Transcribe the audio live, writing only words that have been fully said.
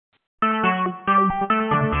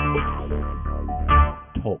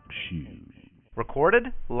shoes.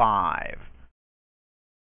 Recorded live.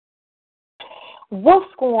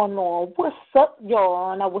 What's going on? What's up,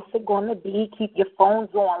 y'all? Now, what's it going to be? Keep your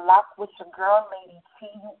phones on lock with your girl, Lady T.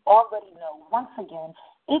 You already know. Once again,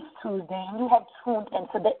 it's Tuesday, and you have tuned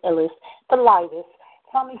into the illest, the lightest.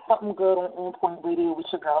 Tell me something good on Point Radio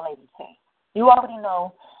with your girl, Lady T. You already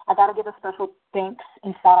know. I got to give a special thanks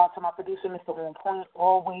and shout out to my producer, Mr. On Point,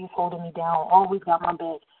 always holding me down, always got my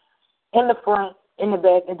back. In the front, in the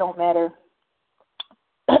back, it don't matter.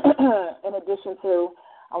 In addition to,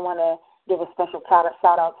 I want to give a special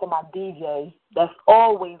shout out to my DJ that's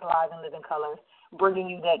always live in living color, bringing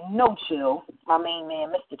you that no chill, my main man,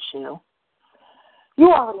 Mr. Chill. You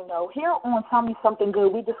already know. Here on Tell Me Something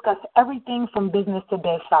Good, we discuss everything from business to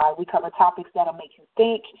bedside. We cover topics that'll make you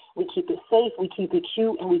think. We keep it safe, we keep it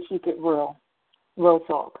cute, and we keep it real. Real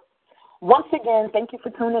talk. Once again, thank you for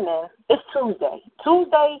tuning in. It's Tuesday.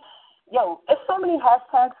 Tuesday, it's so many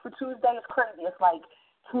hashtags for Tuesday. It's crazy. It's like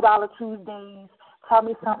 $2 Tuesdays, Tell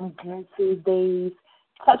Me Something Good Tuesdays,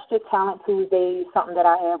 Touch Your Talent Tuesdays, something that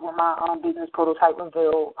I have with my business prototype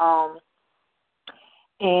reveal.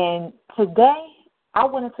 And today, I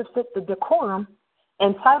wanted to fit the decorum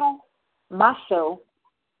and title my show,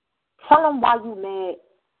 Tell Them Why You Mad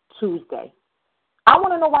Tuesday. I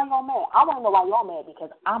want to know why y'all mad. I want to know why y'all mad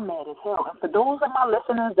because I'm mad as hell. And for those of my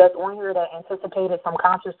listeners that's on here that anticipated some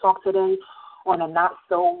conscious talk today on a not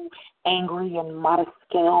so angry and modest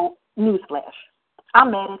scale, newsflash,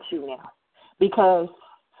 I'm mad at you now because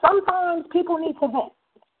sometimes people need to vent.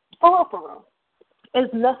 For real.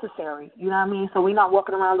 It's necessary, you know what I mean? So we're not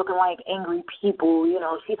walking around looking like angry people,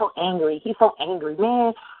 she's so angry, he's so angry.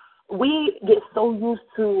 Man, we get so used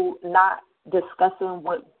to not discussing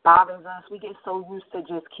what bothers us. We get so used to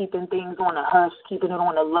just keeping things on the hush, keeping it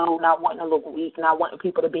on the low, not wanting to look weak, not wanting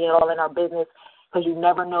people to be all in our business because you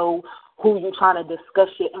never know who you're trying to discuss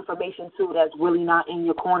your information to that's really not in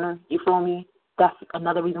your corner. You feel me? That's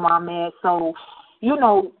another reason why I'm mad. So,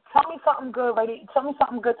 tell me something good, lady. Tell me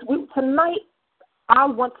something good. Tonight, I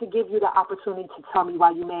want to give you the opportunity to tell me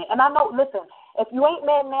why you're mad. And I know, listen, if you ain't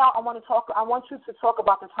mad now, I want you to talk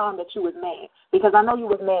about the time that you was mad. Because I know you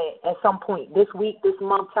was mad at some point this week, this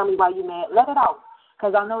month. Tell me why you mad. Let it out.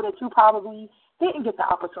 Because I know that you probably didn't get the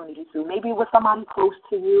opportunity to. Maybe it was somebody close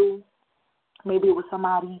to you. Maybe it was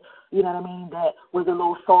somebody, that was a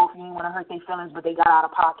little soft. You didn't want to hurt their feelings, but they got out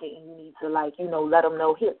of pocket, and you need to, let them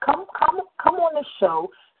know. Here, come on this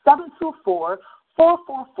show,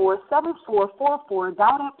 724-444-7444.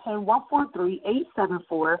 Dial that pin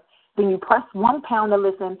 143874. Then you press 1 pound to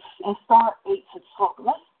listen and star 8 to talk.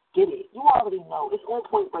 Let's get it. You already know. It's On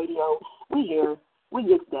Point Radio. We here. We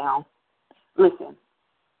get down. Listen.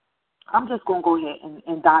 I'm just going to go ahead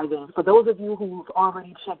and dive in. For those of you who've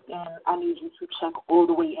already checked in, I need you to check all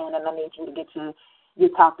the way in, and I need you to get your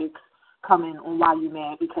topics coming on why you're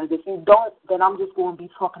mad, because if you don't, then I'm just going to be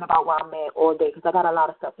talking about why I'm mad all day, because I got a lot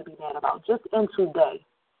of stuff to be mad about just in today.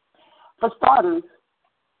 For starters,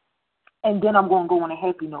 and then I'm going to go on a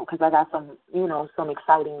happy note, because I got some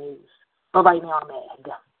exciting news. But right now I'm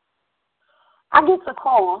mad. I get a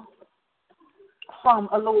call from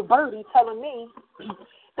a little birdie telling me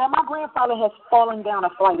that my grandfather has fallen down a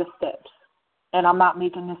flight of steps. And I'm not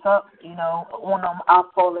making this up, on them I've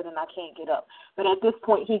fallen and I can't get up. But at this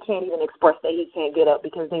point, he can't even express that he can't get up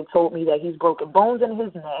because they've told me that he's broken bones in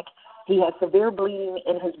his neck, he has severe bleeding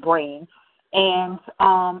in his brain, and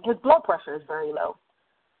his blood pressure is very low.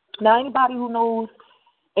 Now, anybody who knows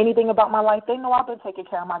anything about my life, they know I've been taking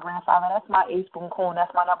care of my grandfather. That's my ace boon coon.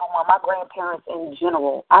 That's my number one. My grandparents in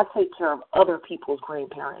general, I take care of other people's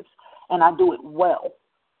grandparents, and I do it well.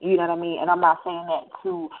 You know what I mean? And I'm not saying that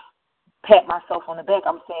to pat myself on the back.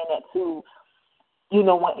 I'm saying that to,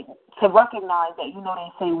 to recognize that,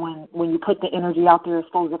 they say when you put the energy out there, it's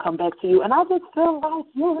supposed to come back to you. And I just feel like,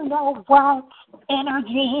 what,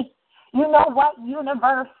 energy, what,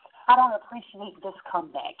 universe, I don't appreciate this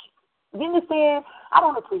comeback. You understand? I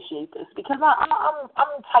don't appreciate this because I'm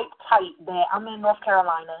tight that I'm in North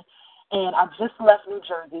Carolina and I just left New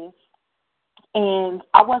Jersey. And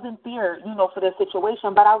I wasn't there, for this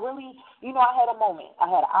situation, but I really, I had a moment. I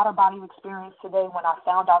had an out-of-body experience today when I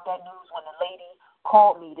found out that news when the lady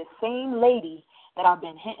called me, the same lady that I've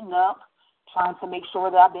been hitting up, trying to make sure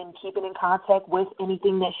that I've been keeping in contact with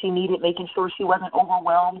anything that she needed, making sure she wasn't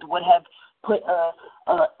overwhelmed, would have put a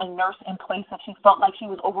nurse in place if she felt like she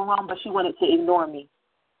was overwhelmed, but she wanted to ignore me.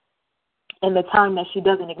 And the time that she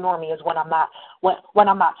doesn't ignore me is when I'm not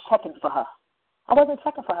checking for her. I wasn't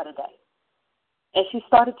checking for her today. And she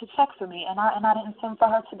started to check for me, and I didn't send for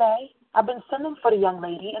her today. I've been sending for the young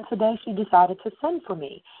lady, and today she decided to send for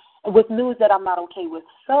me with news that I'm not okay with.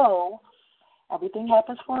 So Everything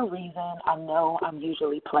happens for a reason. I know I'm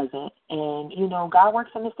usually pleasant. And, God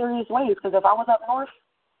works in mysterious ways, because if I was up north,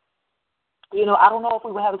 I don't know if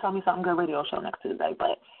we would have a Tell Me Something Good radio show next Tuesday,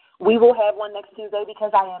 but we will have one next Tuesday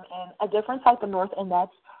because I am in a different type of north, and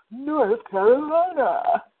that's North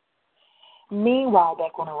Carolina. Meanwhile,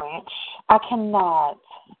 back on the ranch, I cannot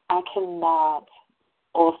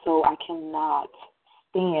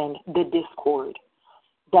stand the discord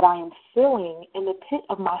that I am feeling in the pit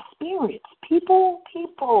of my spirits. People,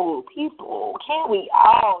 can't we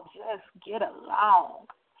all just get along?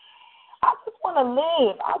 I just want to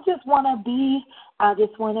live. I just want to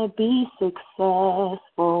be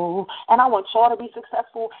successful. And I want y'all to be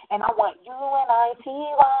successful. And I want you and I,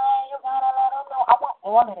 T.Y., you got to let them know. I want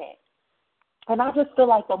all of that. And I just feel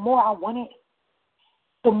like the more I want it,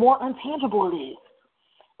 the more untangible it is.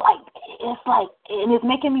 And it's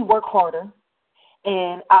making me work harder.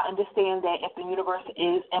 And I understand that if the universe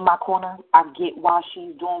is in my corner, I get why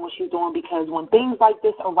she's doing what she's doing, because when things like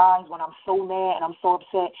this arise, when I'm so mad and I'm so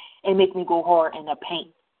upset, it makes me go hard in the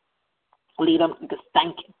paint. Leave them just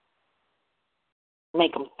thinking.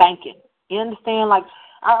 Make them thinking. You understand?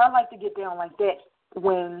 I like to get down like that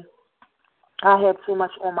when I have too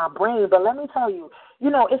much on my brain. But let me tell you,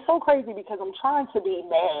 it's so crazy because I'm trying to be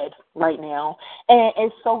mad right now. And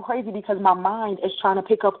it's so crazy because my mind is trying to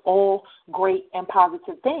pick up all great and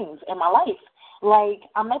positive things in my life.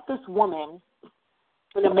 I met this woman,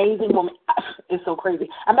 an amazing woman. It's so crazy.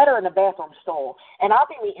 I met her in a bathroom stall. And I'll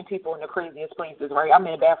be meeting people in the craziest places, right? I'm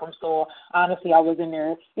in a bathroom stall. Honestly, I was in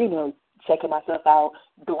there, checking myself out,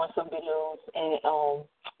 doing some videos and,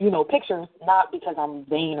 pictures, not because I'm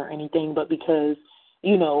vain or anything, but because,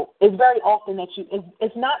 it's very often that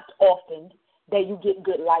it's not often that you get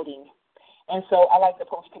good lighting. And so I like to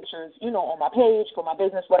post pictures, on my page for my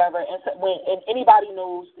business, whatever. And so anybody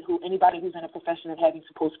knows anybody who's in a profession of having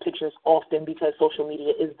to post pictures often because social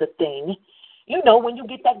media is the thing, when you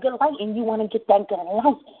get that good lighting, you want to get that good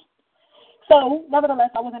lighting. So, nevertheless,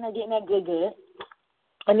 I was in there getting that good.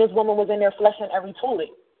 And this woman was in there flushing every toilet.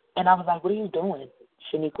 And I was like, what are you doing,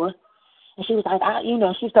 Shaniqua? And she was like,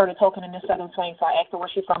 she started talking in the Southern twang. So I asked her where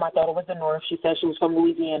she's from. I thought it was the North. She said she was from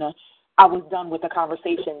Louisiana. I was done with the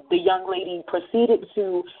conversation. The young lady proceeded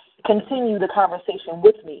to continue the conversation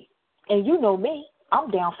with me. And you know me, I'm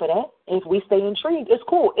down for that. If we stay intrigued, it's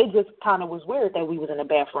cool. It just kind of was weird that we was in the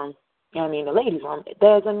bathroom. You know what I mean? The ladies' room.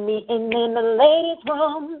 There's a meeting in the ladies'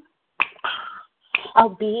 room.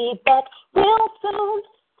 I'll be back real soon.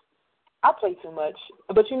 I play too much.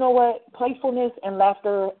 But you know what? Playfulness and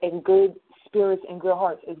laughter and good spirits and good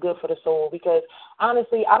hearts is good for the soul, because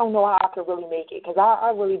honestly, I don't know how I could really make it, because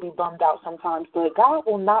I really be bummed out sometimes. But God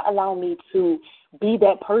will not allow me to be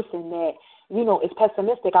that person that, is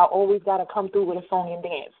pessimistic. I always got to come through with a song and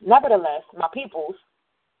dance. Nevertheless, my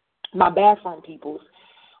bathroom peoples,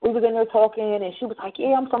 we was in there talking, and she was like,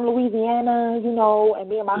 yeah, I'm from Louisiana, and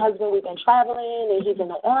me and my husband, we've been traveling, and he's in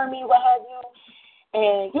the Army, what have you.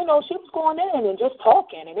 And, she was going in and just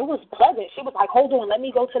talking, and it was pleasant. She was like, hold on, let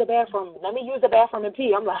me go to the bathroom. Let me use the bathroom and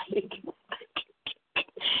pee. I'm like,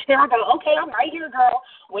 here I go. Okay, I'm right here, girl.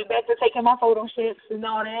 Went back to taking my photo shits and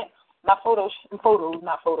all that. My photos,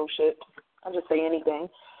 not photo shit. I'll just say anything.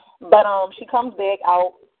 But she comes back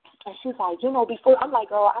out, and she's like, before, I'm like,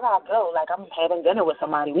 girl, I got to go. Like, I'm having dinner with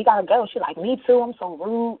somebody. We got to go. She's like, me too. I'm so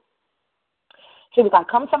rude. She was like,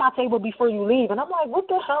 come to my table before you leave. And I'm like, what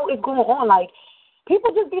the hell is going on? Like,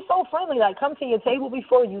 people just be so friendly. Like, come to your table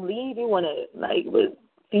before you leave. You want to,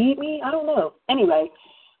 feed me? I don't know. Anyway,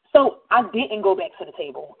 so I didn't go back to the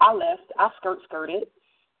table. I left. I skirted.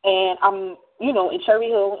 And I'm, in Cherry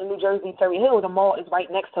Hill, in New Jersey, Cherry Hill, the mall is right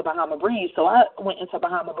next to Bahama Breeze. So I went into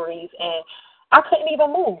Bahama Breeze, and I couldn't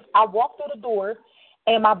even move. I walked through the door,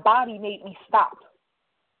 and my body made me stop.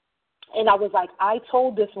 And I was like, I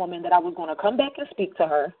told this woman that I was going to come back and speak to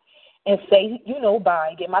her and say,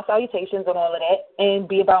 bye, get my salutations and all of that, and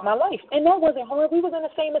be about my life. And that wasn't hard. We was in the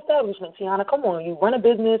same establishment, Tiana. Come on, you run a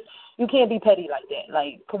business. You can't be petty like that.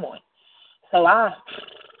 Like, come on. So I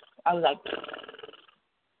was like,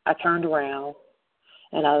 I turned around,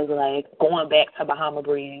 and I was like, going back to Bahama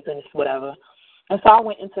Breeze and whatever. And so I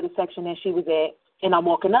went into the section that she was at, and I'm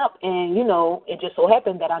walking up, and, it just so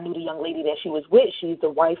happened that I knew the young lady that she was with. She's the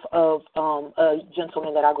wife of a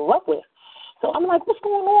gentleman that I grew up with. So I'm like, what's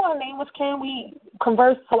going on, man? Can we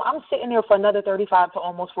converse? So I'm sitting there for another 35 to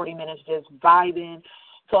almost 40 minutes just vibing,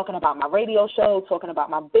 talking about my radio show, talking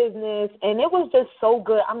about my business. And it was just so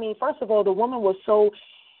good. I mean, first of all, the woman was so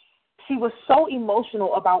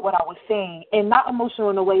emotional about what I was saying, and not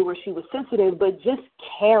emotional in a way where she was sensitive, but just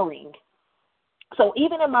caring. So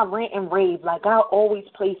even in my rant and rave, like, God always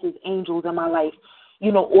places angels in my life,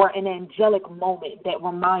 or an angelic moment that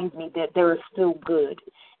reminds me that there is still good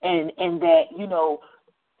and that,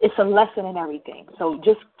 it's a lesson in everything. So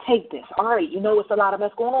just take this. All right, it's a lot of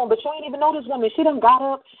mess going on, but you ain't even know this woman. She done got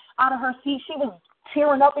up out of her seat. She was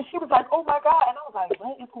tearing up, and she was like, oh, my God. And I was like,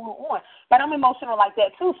 what is going on? But I'm emotional like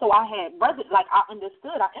that, too. So I had, I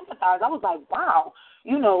understood. I empathized. I was like, wow,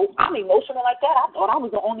 I'm emotional like that. I thought I was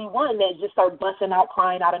the only one that just started busting out,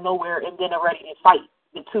 crying out of nowhere, and then ready to fight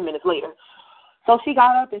 2 minutes later. So she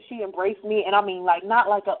got up and she embraced me, and I mean, like, not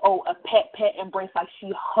like a pet embrace, like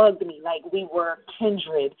she hugged me, like we were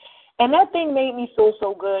kindred. And that thing made me feel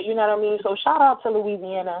so good, you know what I mean? So shout out to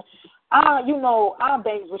Louisiana. I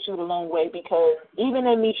bangs with you the long way, because even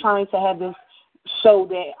in me trying to have this show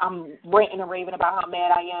that I'm ranting and raving about how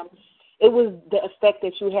mad I am, it was the effect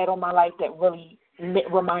that you had on my life that really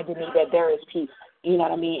reminded me that there is peace, you know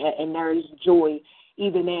what I mean, and there is joy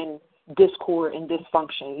even in discord and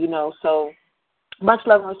dysfunction, So much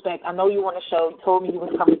love and respect. I know you on the show. You told me you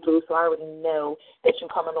was coming through, so I already know that you're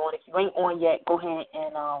coming on. If you ain't on yet, go ahead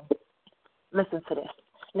and listen to this.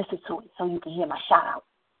 Listen to it so you can hear my shout-out.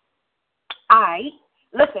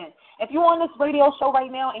 Listen, if you're on this radio show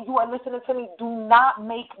right now and you are listening to me, do not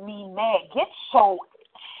make me mad. Get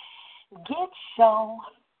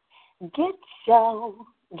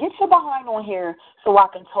your behind on here so I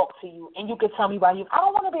can talk to you and you can tell me why you. I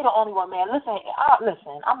don't want to be the only one, man. Listen,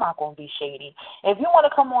 I'm not going to be shady. If you want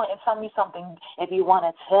to come on and tell me something, if you want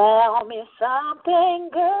to tell me something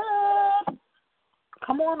good,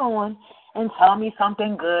 come on and tell me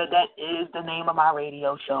something good. That is the name of my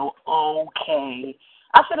radio show. Okay.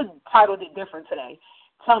 I should have titled it different today.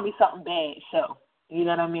 Tell me something bad show. You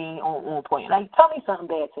know what I mean? On point. Like, tell me something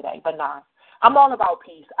bad today, but nah. I'm all about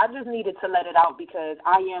peace. I just needed to let it out because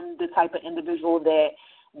I am the type of individual that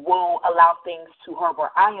will allow things to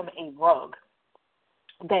harbor. I am a rug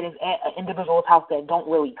that is at an individual's house that don't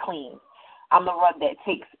really clean. I'm a rug that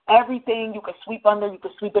takes everything you can sweep under,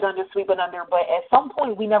 but at some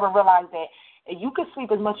point we never realize that you can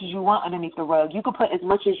sweep as much as you want underneath the rug. You can put as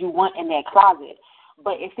much as you want in that closet.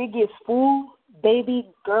 But if it gets full,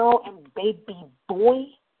 baby girl and baby boy,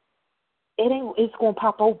 it's going to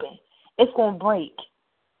pop open. It's going to break.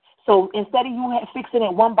 So instead of you fixing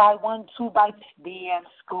it one by one, two by two, the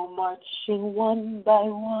ants go marching one by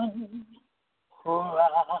one. Hurrah,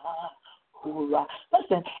 hurrah.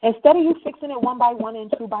 Listen, instead of you fixing it one by one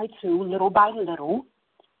and two by two, little by little,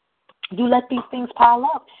 you let these things pile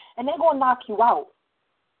up, and they're going to knock you out.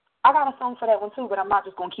 I got a song for that one, too, but I'm not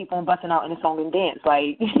just going to keep on busting out in a song and dance.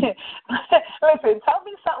 Like, listen, tell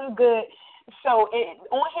me something good. So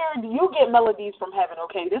on here, you get melodies from heaven,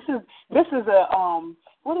 okay? This is a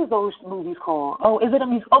what are those movies called? Oh, is it a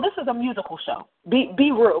music? Oh, this is a musical show. Be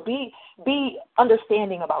real. Be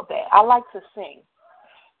understanding about that. I like to sing,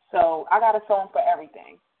 so I got a song for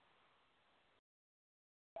everything.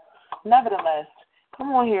 Nevertheless,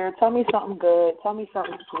 come on here. Tell me something good. Tell me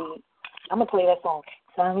something sweet. I'm gonna play that song.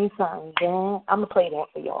 Tell me something good. I'm gonna play that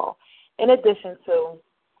for y'all. In addition to,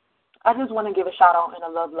 I just want to give a shout out and a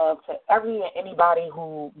love to anybody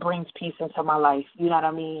who brings peace into my life. You know what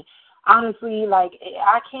I mean? Honestly, like,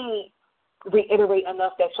 I can't reiterate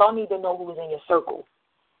enough that y'all need to know who is in your circle.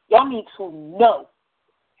 Y'all need to know.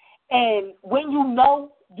 And when you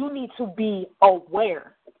know, you need to be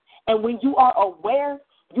aware. And when you are aware,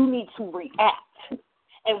 you need to react.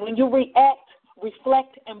 And when you react,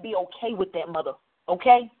 reflect and be okay with that mother,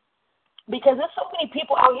 okay? Because there's so many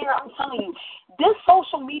people out here, I'm telling you, this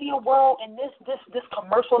social media world and this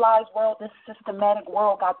commercialized world, this systematic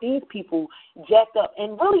world got these people jacked up.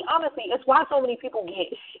 And really, honestly, it's why so many people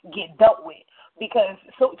get dealt with. Because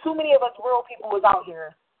too many of us real people is out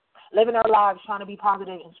here living our lives trying to be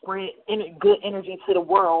positive and spread good energy to the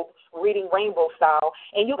world, reading rainbow style.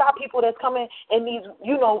 And you got people that's coming in these,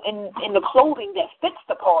 in the clothing that fits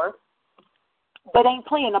the part, but ain't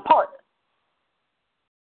playing the part.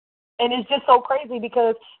 And it's just so crazy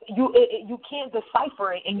because you can't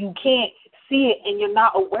decipher it and you can't see it and you're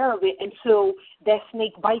not aware of it until that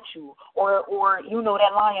snake bites you or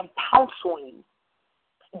that lion pounce on you.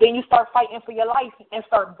 Then you start fighting for your life and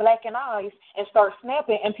start blacking eyes and start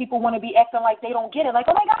snapping, and people want to be acting like they don't get it. Like,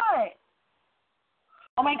 oh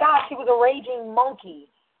my God, she was a raging monkey.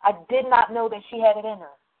 I did not know that she had it in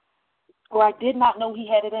her, or I did not know he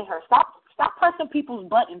had it in her. Stop pressing people's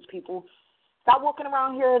buttons, people. Stop walking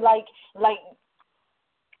around here like the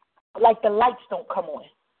lights don't come on,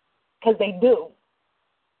 because they do.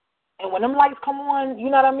 And when them lights come on, you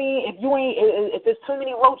know what I mean? If there's too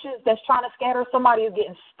many roaches that's trying to scatter, somebody is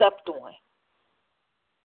getting stepped on.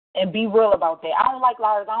 And be real about that. I don't like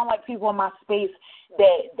liars. I don't like people in my space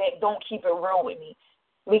that don't keep it real with me.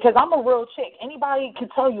 Because I'm a real chick. Anybody can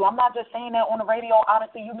tell you. I'm not just saying that on the radio.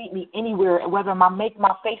 Honestly, you meet me anywhere, whether my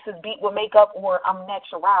face is beat with makeup or I'm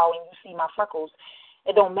natural and you see my freckles.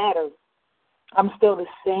 It don't matter. I'm still the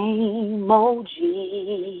same OG.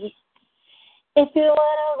 If you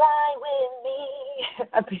wanna ride with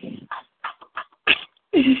me.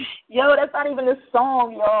 Yo, that's not even a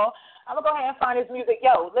song, y'all. I'm gonna go ahead and find this music.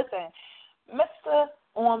 Yo, listen, Mr.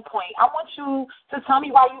 On Point, I want you to tell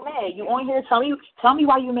me why you mad. You on here? Tell me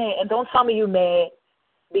why you mad, and don't tell me you mad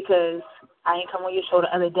because I ain't come on your show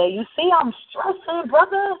the other day. You see, I'm stressing,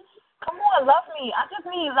 brother. Come on, love me. I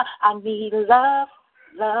need love,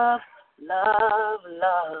 love, love,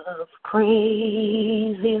 love,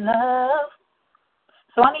 crazy love.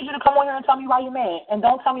 So I need you to come on here and tell me why you mad, and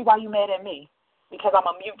don't tell me why you mad at me because I'm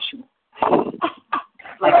gonna mute you.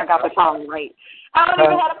 Like I got the power right. I don't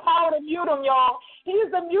even have the power to mute him, y'all.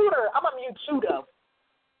 He's the muter. I'm going to mute you, though.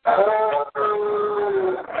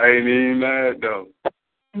 I ain't even mad, though.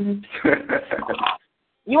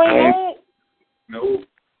 You ain't mad? Nope.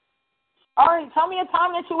 All right, tell me a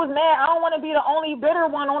time that you was mad. I don't want to be the only bitter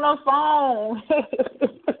one on the phone.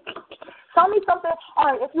 Tell me something. All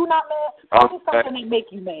right, if you're not mad, tell me something that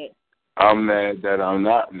make you mad. I'm mad that I'm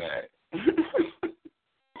not mad.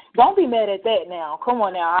 Don't be mad at that now. Come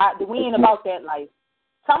on now. We ain't about that life.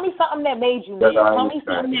 Tell me something that made you mad. Tell me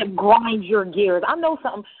something that grinds your gears. I know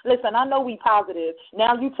something. Listen, I know we positive.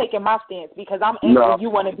 Now you taking my stance because I'm angry. You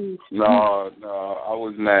want to be. No, I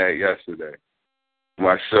was mad yesterday.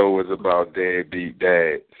 My show was about deadbeat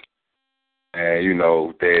dads. And,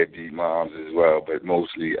 deadbeat moms as well. But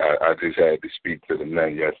mostly I just had to speak to the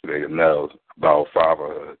men yesterday, the males, about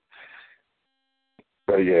fatherhood.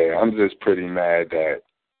 But, yeah, I'm just pretty mad that,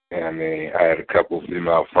 I had a couple of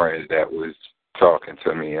female friends that was talking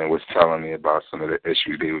to me and was telling me about some of the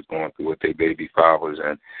issues they was going through with their baby fathers,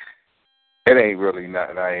 and it ain't really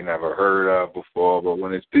nothing I ain't never heard of before. But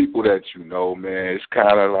when it's people that you know, man, it's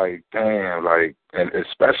kind of like, damn, like, and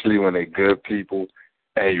especially when they good people,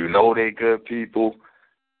 and they good people,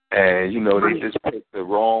 and they just pick the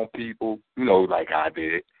wrong people, like I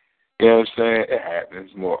did. You know what I'm saying? It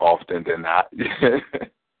happens more often than not.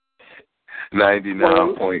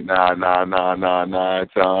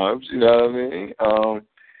 99.99999 times, you know what I mean?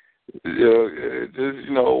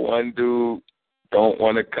 Just, one dude don't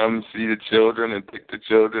want to come see the children and pick the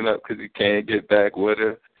children up because he can't get back with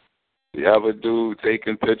her. The other dude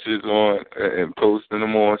taking pictures on and posting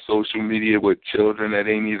them on social media with children that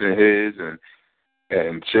ain't even his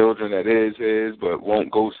and children that is his but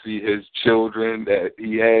won't go see his children that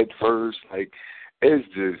he had first. Like, it's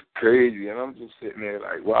just crazy, and I'm just sitting there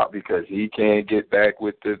like, wow, because he can't get back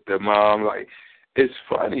with the mom. Like, it's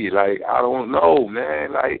funny. Like, I don't know,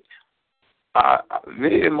 man. Like,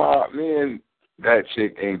 me and that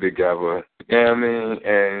chick ain't together. You know what I mean?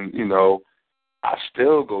 And I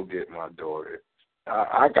still go get my daughter.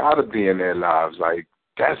 I gotta be in their lives. Like,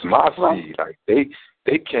 that's my seed. Like, they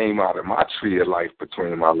came out of my tree of life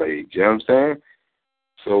between my legs. You know what I'm saying?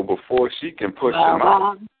 So before she can push them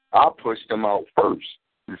out, I push them out first.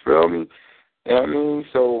 You feel me? You know what I mean?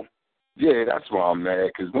 So, yeah, that's why I'm mad,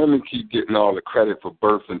 because women keep getting all the credit for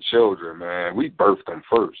birthing children, man. We birthed them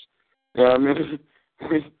first. You know what I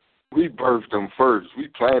mean? We birthed them first. We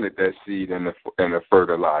planted that seed in the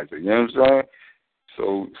fertilizer. You know what I'm saying?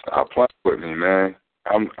 So stop playing with me, man.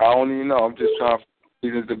 I don't even know. I'm just trying to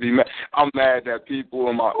reasons to be mad. I'm mad that people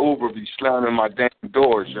in my Uber be slamming my damn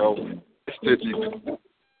doors, yo. It's just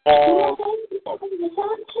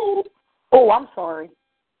Oh, I'm sorry.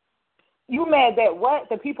 You mad that what?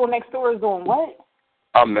 The people next door is doing what?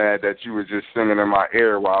 I'm mad that you were just singing in my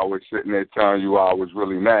ear while I was sitting there telling you I was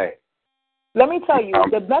really mad. Let me tell you,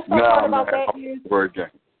 the best part about that is...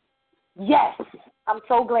 Yes. I'm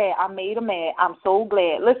so glad I made him mad. I'm so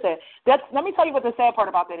glad. Listen, let me tell you what the sad part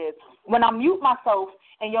about that is. When I mute myself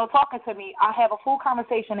and y'all talking to me, I have a full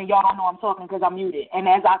conversation and y'all don't know I'm talking because I'm muted. And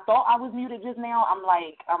as I thought I was muted just now, I'm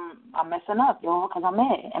like, I'm messing up, y'all, because I'm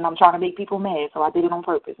mad. And I'm trying to make people mad, so I did it on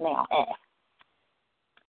purpose now.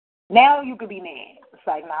 Now you could be mad. It's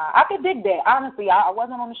like, nah, I could dig that. Honestly, I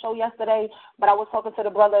wasn't on the show yesterday, but I was talking to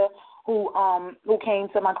the brother who came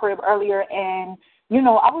to my crib earlier, and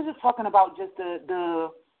I was just talking about just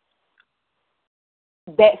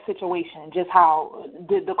that situation, just how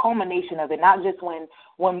the culmination of it, not just when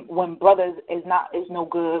brothers is no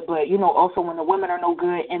good, but also when the women are no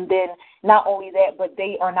good, and then not only that, but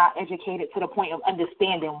they are not educated to the point of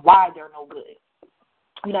understanding why they're no good.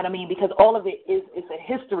 You know what I mean? Because all of it is a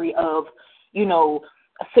history of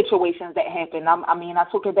situations that happened. I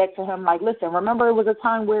took it back to him like, listen, remember it was a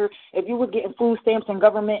time where if you were getting food stamps and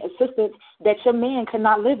government assistance, that your man could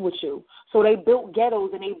not live with you. So they built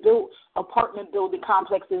ghettos and they built apartment building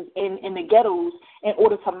complexes in the ghettos in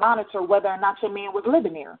order to monitor whether or not your man was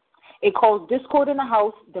living there. It caused discord in the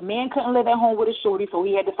house. The man couldn't live at home with a shorty, so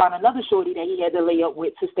he had to find another shorty that he had to lay up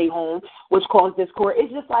with to stay home, which caused discord.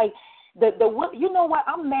 It's just like, you know what?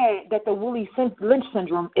 I'm mad that the Willie Lynch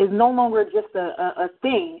syndrome is no longer just a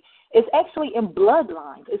thing. It's actually in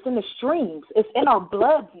bloodlines. It's in the streams. It's in our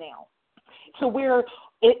bloods now. So where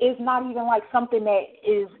it is not even like something that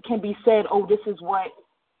can be said, oh, this is what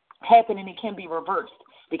happened and it can be reversed.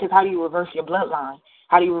 Because how do you reverse your bloodline?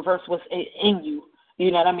 How do you reverse what's in you?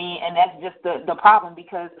 You know what I mean? And that's just the problem,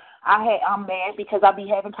 because I'm mad because I be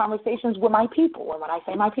having conversations with my people. And when I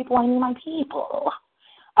say my people, I mean my people.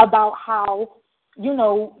 About how,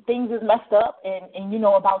 things is messed up and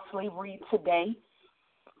about slavery today.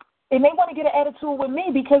 And they want to get an attitude with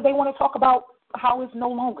me because they want to talk about how it's no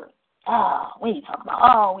longer. We ain't talking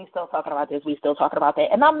about, we still talking about this, we still talking about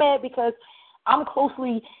that. And I'm mad because I'm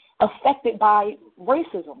closely affected by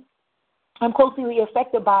racism. I'm closely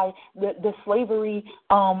affected by the slavery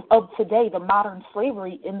of today, the modern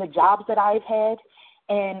slavery in the jobs that I've had.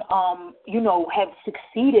 And, have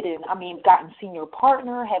succeeded in, gotten senior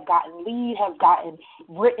partner, have gotten lead, have gotten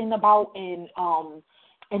written about in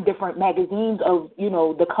different magazines of,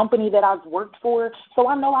 the company that I've worked for. So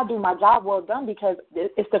I know I do my job well done because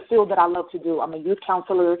it's the field that I love to do. I'm a youth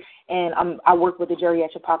counselor, and I work with the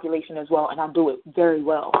geriatric population as well, and I do it very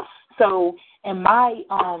well. So in my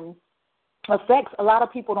effects, a lot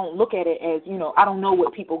of people don't look at it as, I don't know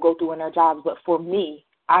what people go through in their jobs, but for me,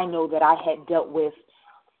 I know that I had dealt with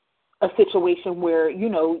a situation where,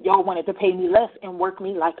 y'all wanted to pay me less and work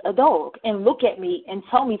me like a dog and look at me and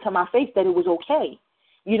tell me to my face that it was okay.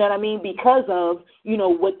 You know what I mean? Because of,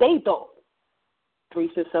 what they thought.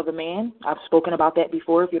 3/5 of a man. I've spoken about that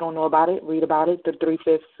before. If you don't know about it, read about it. The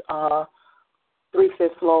 3/5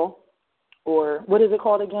 law, or what is it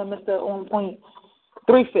called again, Mr. On Point?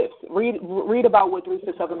 3/5. Read about what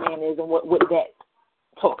 3/5 of a man is and what that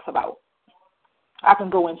talks about. I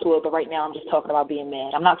can go into it, but right now I'm just talking about being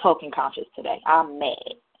mad. I'm not talking conscious today. I'm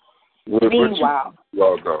mad. Meanwhile.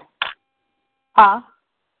 Huh?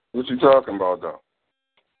 What you talking about, though?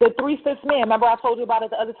 The 3/5 man. Remember I told you about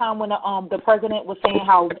it the other time when the president was saying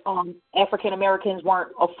how African Americans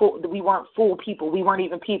we weren't full people. We weren't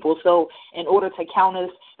even people. So in order to count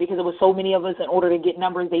us, because there was so many of us, in order to get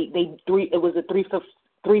numbers, it was a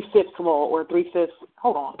 3/5 law or 3/5.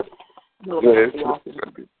 Hold on. Yeah,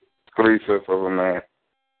 3/5 of a man.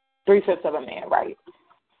 3/5 of a man, right.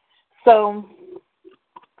 So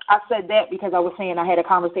I said that because I was saying I had a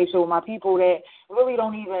conversation with my people that really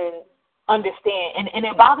don't even understand. And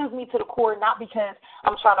it bothers me to the core, not because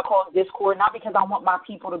I'm trying to cause discord, not because I want my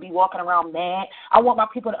people to be walking around mad. I want my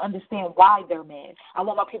people to understand why they're mad. I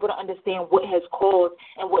want my people to understand what has caused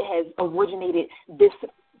and what has originated this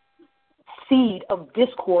seed of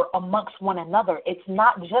discord amongst one another. It's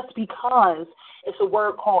not just because it's a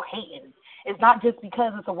word called hating. It's not just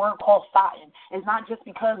because it's a word called fighting. It's not just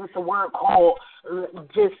because it's a word called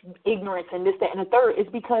just ignorance and this, that, and the third. It's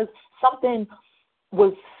because something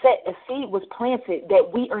was set, a seed was planted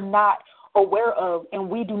that we are not aware of, and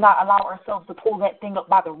we do not allow ourselves to pull that thing up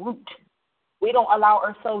by the root. We don't allow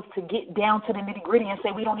ourselves to get down to the nitty-gritty and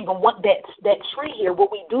say we don't even want that tree here.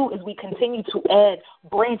 What we do is we continue to add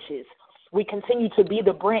branches. We continue to be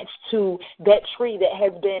the branch to that tree that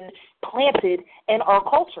has been planted in our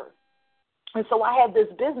culture. And so I have this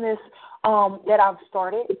business that I've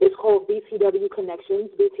started. It's called BTW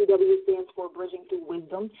Connections. BTW stands for Bridging Through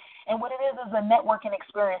Wisdom. And what it is a networking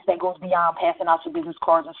experience that goes beyond passing out your business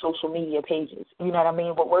cards and social media pages. You know what I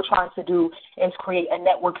mean? What we're trying to do is create a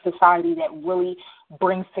network society that really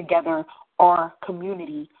brings together our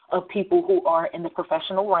community of people who are in the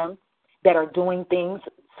professional realm, that are doing things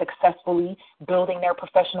successfully, building their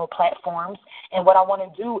professional platforms. And what I want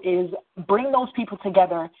to do is bring those people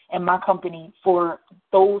together in my company for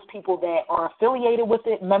those people that are affiliated with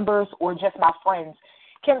it, members, or just my friends,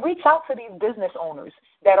 can reach out to these business owners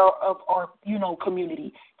that are of our,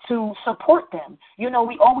 community to support them.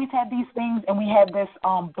 We always have these things, and we have this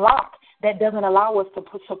block that doesn't allow us to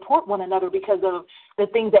support one another because of the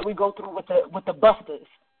things that we go through with the busters.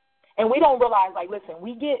 And we don't realize, listen,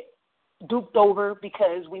 we get duped over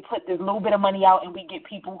because we put this little bit of money out and we get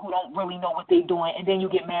people who don't really know what they're doing, and then you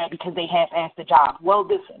get mad because they half-assed the job. Well,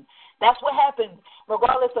 listen, that's what happens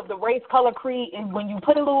regardless of the race, color, creed, and when you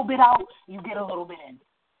put a little bit out, you get a little bit in.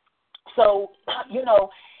 So,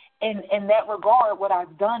 in that regard, what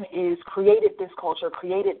I've done is created this culture,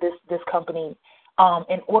 created this company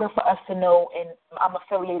in order for us to know, and I'm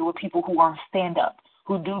affiliated with people who are stand-up,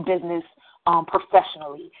 who do business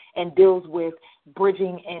professionally and deals with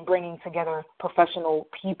bridging and bringing together professional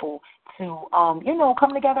people to,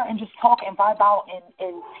 come together and just talk and vibe out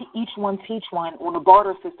and each one teach one on a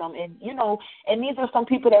barter system. And, and these are some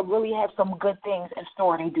people that really have some good things in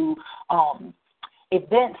store. They do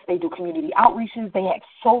events, they do community outreaches, they have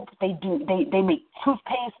soap, they make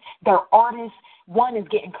toothpaste, they're artists. One is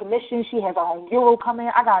getting commissioned. She has her own bureau coming.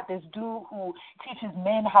 I got this dude who teaches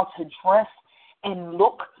men how to dress and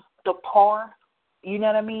look the par. You know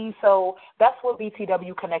what I mean? So that's what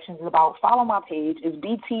BTW Connections is about. Follow my page. It's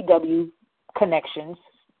BTW Connections,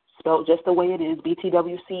 spelled just the way it is,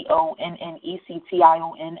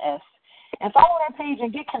 BTWCONNECTIONS. And follow that page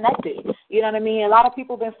and get connected. You know what I mean? A lot of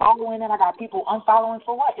people have been following it. I got people unfollowing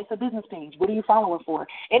for what? It's a business page. What are you following for?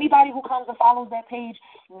 Anybody who comes and follows that page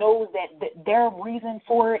knows that their reason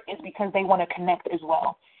for it is because they want to connect as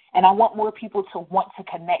well. And I want more people to want to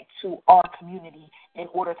connect to our community in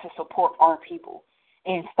order to support our people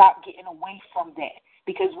and stop getting away from that,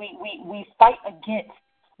 because we fight against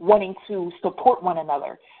wanting to support one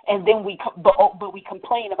another, and then we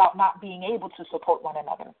complain about not being able to support one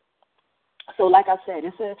another. So like I said,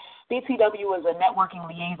 BTW is a networking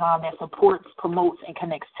liaison that supports, promotes, and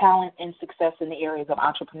connects talent and success in the areas of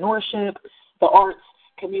entrepreneurship, the arts,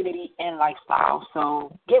 community, and lifestyle.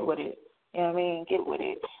 So get with it. You know what I mean? Get with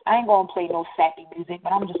it. I ain't going to play no sappy music,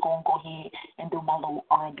 but I'm just going to go ahead and do my little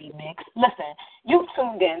R&B mix. Listen, you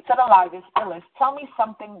tuned in to the livest, illest. Tell me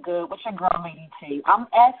something good with your girl, Lady T. I'm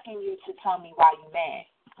asking you to tell me why you mad.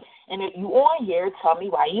 And if you on here, tell me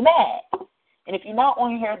why you mad. And if you're not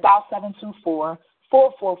on here, dial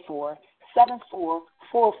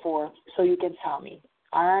 724-444-7444 so you can tell me.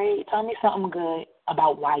 All right? Tell me something good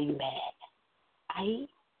about why you mad. All right?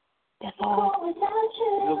 That's all. There's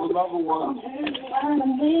another one.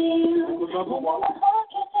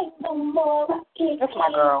 That's my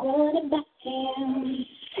girl.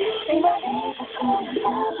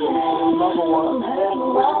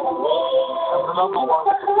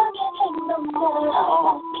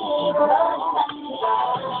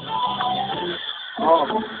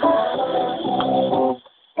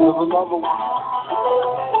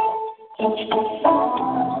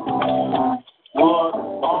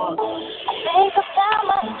 Think I found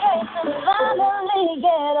my strength and finally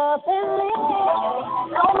get up and live.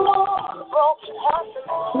 No more broken hearts,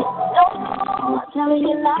 no more telling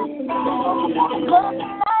you lies to me.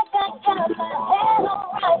 Looking like I got my head on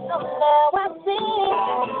right, so now I see.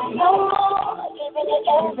 No more giving you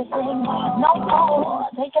everything, no more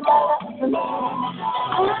taking my love from me.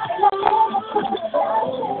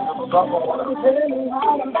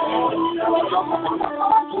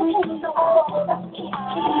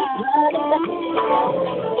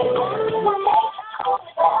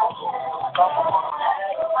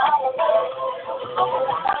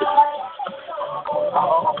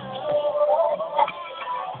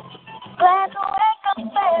 Glad to wake up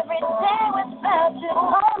every day without you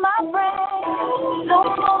on my brain. No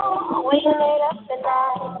more waiting late up at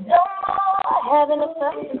night. No more having a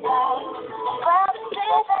perfect time. Proud to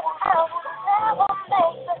say that I will never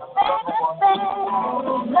make the same mistake.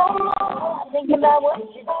 No more thinking about what you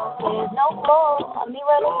do. There's no more of me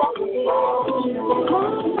running back to you.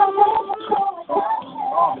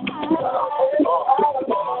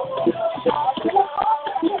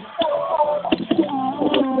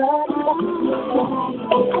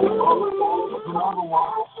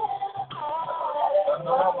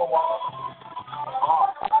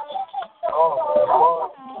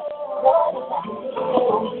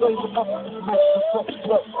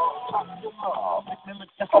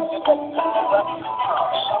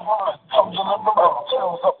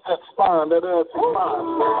 That ass is mine.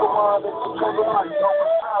 The one that you go to light, no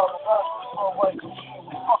sound, all right.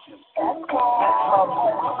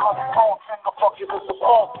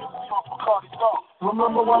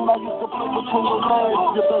 Remember when I used to play between your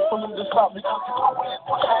legs? You bet someone just stopped me because you know where it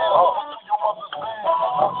was.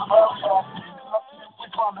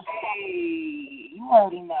 Hey, you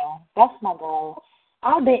already know. That's my girl.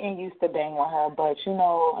 I didn't used to bang with her, but,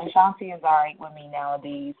 Ashanti is all right with me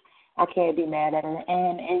nowadays. I can't be mad at her.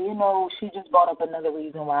 And she just brought up another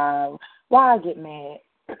reason why I get mad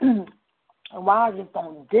and why I just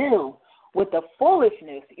don't deal with the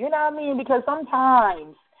foolishness. You know what I mean? Because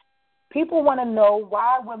sometimes people want to know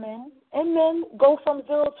why women and men go from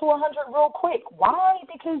 0 to 100 real quick. Why?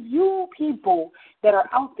 Because you people that are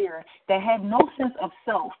out there that have no sense of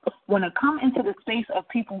self want to come into the space of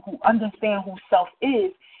people who understand who self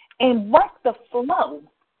is and wreck the flow.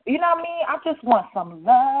 You know what I mean? I just want some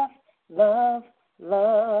love.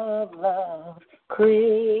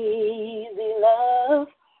 Crazy love.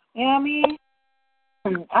 You know what I mean?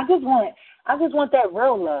 I just want that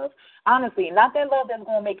real love. Honestly, not that love that's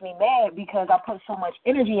gonna make me mad because I put so much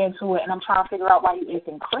energy into it and I'm trying to figure out why you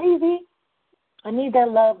acting crazy. I need that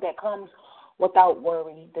love that comes without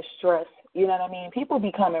worry, the stress. You know what I mean? People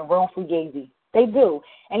be coming real fugazi. They do.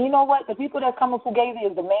 And you know what? The people that come in fugazi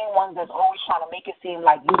is the main ones that's always trying to make it seem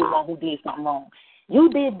like you the one who did something wrong. You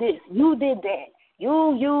did this. You did that.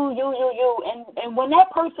 You. And when that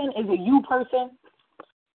person is a you person,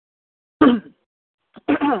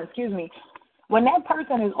 excuse me, when that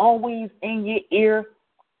person is always in your ear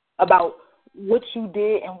about what you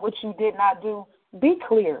did and what you did not do, be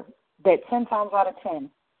clear that 10 times out of 10,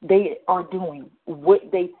 they are doing what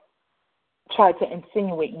they try to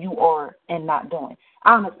insinuate you are and not doing.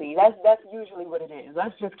 Honestly, that's usually what it is.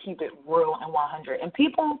 Let's just keep it real and 100. And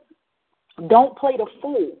people don't play the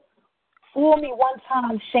fool. Fool me one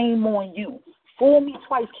time, shame on you. Fool me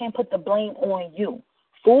twice, can't put the blame on you.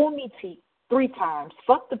 Fool me 3 times,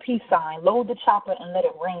 fuck the peace sign, load the chopper, and let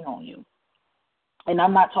it rain on you. And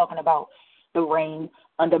I'm not talking about the rain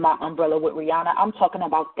under my umbrella with Rihanna. I'm talking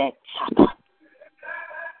about that chopper.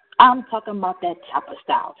 I'm talking about that chopper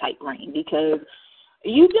style type rain because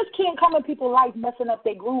you just can't come in people's life messing up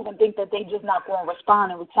their groove and think that they just not going to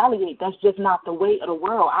respond and retaliate. That's just not the way of the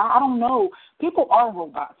world. I don't know. People are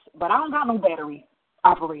robots, but I don't got no battery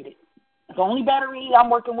operated. The only battery I'm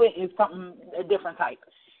working with is something a different type.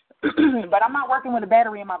 But I'm not working with a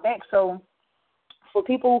battery in my back. So for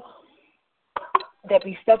people that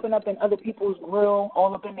be stepping up in other people's grill,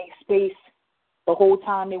 all up in their space, the whole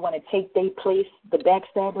time they want to take their place, the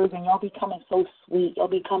backstabbers, and y'all be coming so sweet. Y'all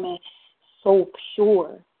be coming so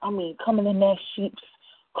pure. I mean, coming in that sheep's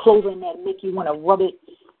clothing that make you want to rub it,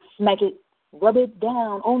 smack it, rub it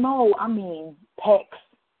down. Oh, no, I mean packs,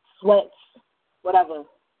 sweats, whatever.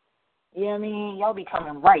 You know what I mean? Y'all be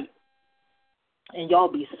coming right. And y'all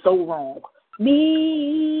be so wrong.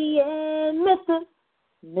 Me and Mr.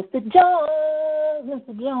 Jones,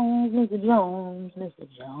 Mr. Jones.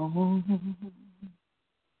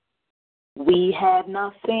 We had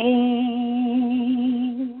nothing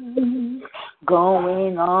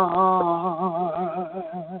going on.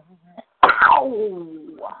 Ow!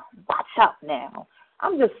 Watch out now.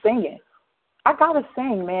 I'm just singing. I gotta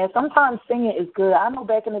sing, man. Sometimes singing is good. I know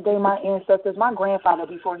back in the day, my ancestors, my grandfather,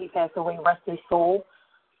 before he passed away, rest his soul,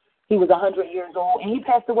 he was 100 years old, and he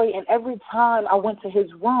passed away, and every time I went to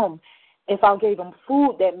his room, if I gave him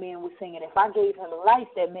food, that man was singing. If I gave him life,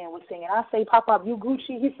 that man was singing. I say, Pop, you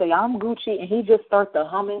Gucci? He say, I'm Gucci, and he just starts to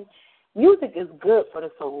humming. Music is good for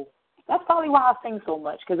the soul. That's probably why I sing so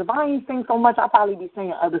much, because if I ain't sing so much, I'd probably be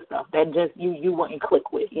singing other stuff that just you wouldn't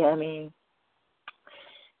click with, you know what I mean?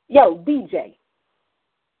 Yo, BJ,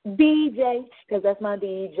 because that's my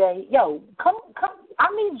DJ. Yo, come, I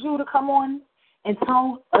need you to come on and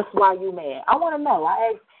tell us why you mad. I want to know.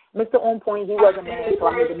 I asked Mr. On Point, he wasn't mad, so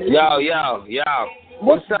I need to meet Yo.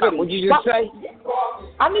 What's up? What you just say?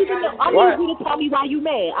 I need you to tell me why you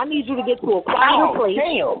mad. I need you to get to a quiet place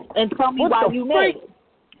and tell me why you mad.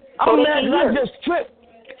 I'm mad because I just tripped.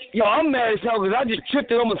 Yo, I'm mad as hell because I just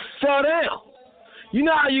tripped and almost fell down. You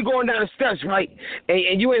know how you going down the steps, right?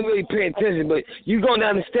 And you ain't really paying attention, but you going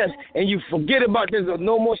down the steps and you forget about there's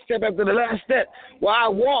no more step after the last step. Well, I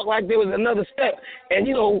walked like there was another step. And,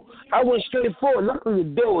 you know, I went straight forward. Luckily, the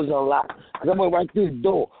door was unlocked because I went right through the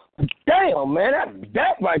door. But damn, man,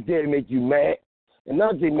 that right there make you mad.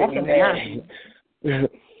 Another thing make me mad.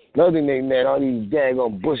 Another thing make me mad, all these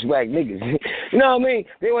daggone bushwhack niggas. You know what I mean?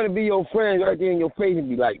 They want to be your friends right there in your face and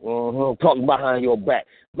be like, talking behind your back.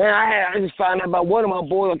 Man, I just found out about one of my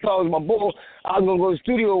boys. I thought it was my boy. I was going to go to the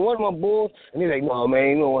studio with one of my boys. And he's like, no, man,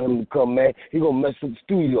 you don't want him to come, man. He going to mess with the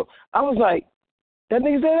studio. I was like, that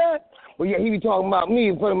nigga say that? Well, yeah, he be talking about me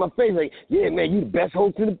in front of my face. Like, yeah, man, you the best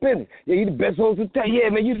host in the business. Yeah, you the best host in the town. Yeah,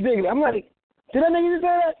 man, you the nigga. I'm like, did that nigga just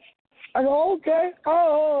say that? I go, okay.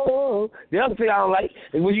 Oh. The other thing I don't like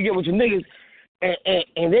is when you get with your niggas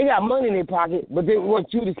and they got money in their pocket, but they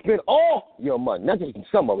want you to spend all your money, not just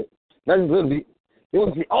some of it, not just a little bit. They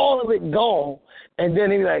want to see all of it gone, and then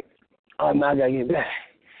they be like, oh, man, I got to get back.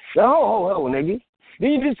 So, oh, nigga.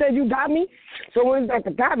 Then you just said you got me? So when it's like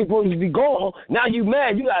the time before you be gone, now you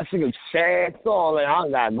mad. You got to sing a sad song. Like, I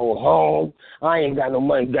got to go home. I ain't got no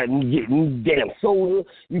money. Got to get me damn soda.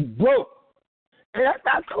 You broke. And that's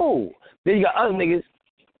not cool. Then you got other niggas.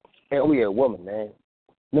 And we a woman, man.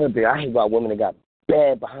 Another thing, I hate about women that got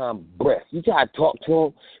bad behind breath. You try to talk to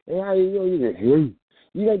them, and how you just,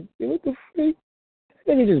 you like, what the freak?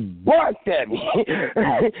 Nigga just barked at me.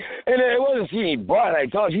 And then it wasn't she ain't barked. I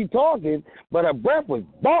thought she talking, but her breath was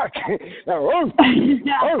barking. Like,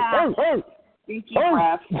 Stinky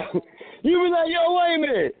breath. You be like, yo, wait a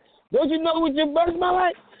minute. Don't you know what your breath smell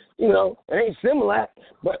like? You know, it ain't similar,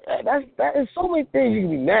 but that is so many things you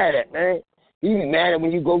can be mad at, man. You can be mad at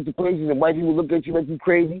when you go to places and white people look at you like you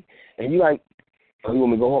crazy, and you like, oh, you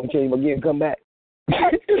want me to go home, change my gear, and come back?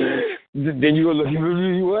 Then you go look,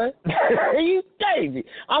 you what? You crazy.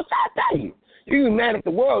 I'm trying to tell you. You can be mad at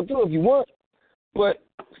the world, too, if you want, but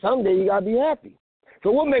someday you got to be happy.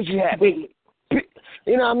 So what makes you happy?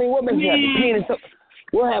 You know what I mean? What makes you happy? Peeing in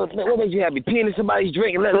what makes you happy? Peeing in somebody's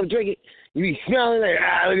drink and let them drink it? You be smelling like,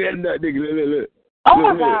 look at that nut, nigga, look. Oh,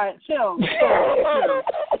 my God, chill.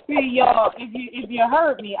 See, y'all, if you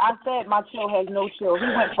heard me, I said my chill has no chill. He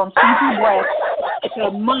went from stinky breath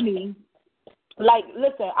to money. Like,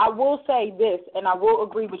 listen, I will say this, and I will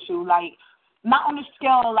agree with you, like, not on the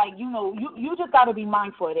scale, like, you know, you just got to be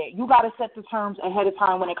mindful of that. You got to set the terms ahead of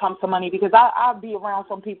time when it comes to money, because I'll be around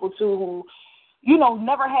some people, too, who, you know,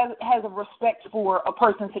 never has a respect for a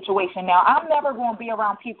person's situation. Now, I'm never going to be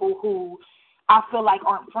around people who I feel like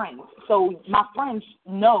aren't friends. So my friends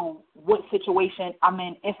know what situation I'm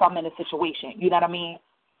in if I'm in a situation. You know what I mean?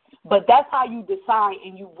 But that's how you decide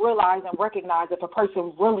and you realize and recognize if a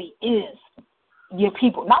person really is your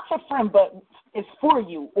people, not your friend, but it's for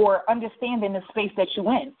you, or understanding the space that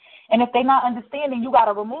you're in. And if they're not understanding, you got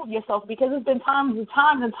to remove yourself, because it's been times and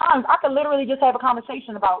times and times I could literally just have a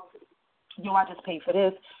conversation about, yo, I just paid for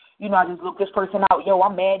this. You know, I just looked this person out. Yo,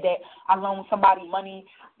 I'm mad that I loaned somebody money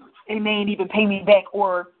and they ain't even pay me back.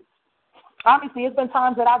 Or honestly, it's been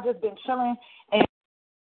times that I've just been chilling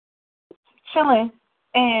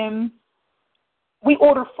and we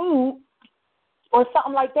order food or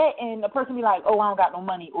something like that, and the person be like, oh, I don't got no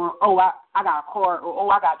money, or oh, I got a card, or oh,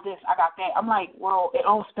 I got this, I got that. I'm like, well, it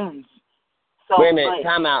all spins. So, wait a minute,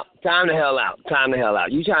 time the hell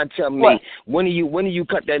out. You trying to tell me when do you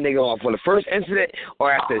cut that nigga off? On the first incident,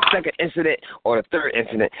 or after the second incident, or the third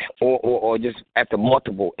incident, or just after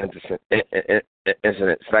multiple incidents?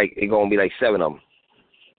 Like it's gonna be like 7 of them.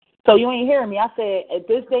 So you ain't hearing me. I said at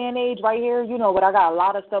this day and age right here, you know, but I got a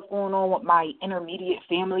lot of stuff going on with my intermediate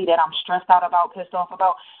family that I'm stressed out about, pissed off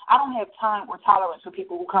about. I don't have time or tolerance for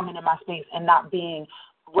people who come into my space and not being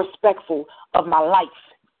respectful of my life.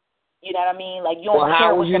 You know what I mean? Like, you don't care how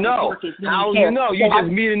what would you know? How would you know? You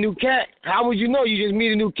just meet a new cat. How would you know? You just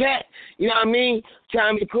meet a new cat. You know what I mean?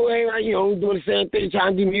 Trying to be cool, like, you know, doing the same thing,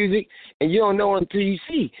 trying to do music, and you don't know until you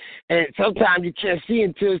see. And sometimes you can't see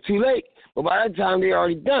until it's too late. But by that time, they're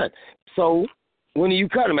already done. So when do you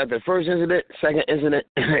cut them? At the first incident, second incident,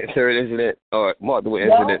 third incident, or multiple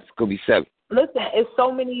incidents? Could be 7. Listen, it's so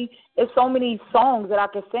many songs that I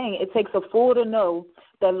could sing. It takes a fool to know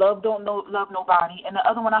that love don't love nobody. And the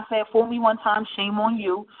other one I said, fool me one time, shame on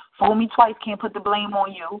you. Fool me twice, can't put the blame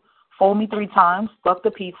on you. Fool me 3 times, fuck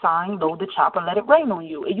the peace sign, load the chopper, let it rain on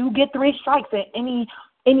you. And you get 3 strikes at any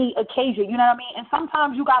occasion, you know what I mean? And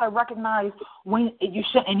sometimes you got to recognize when you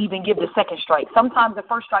shouldn't even give the second strike. Sometimes the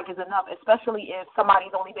first strike is enough, especially if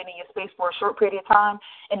somebody's only been in your space for a short period of time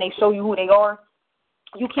and they show you who they are.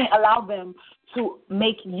 You can't allow them to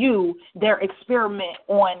make you their experiment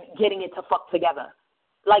on getting it to fuck together.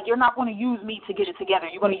 Like, you're not going to use me to get it together.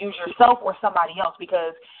 You're going to use yourself or somebody else,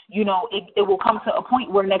 because, you know, it will come to a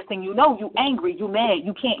point where next thing you know, you angry, you mad,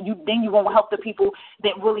 then you won't help the people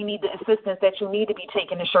that really need the assistance that you need to be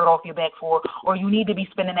taking the shirt off your back for, or you need to be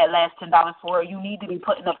spending that last $10 for, or you need to be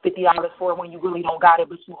putting up $50 for when you really don't got it,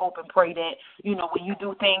 but you hope and pray that, you know, when you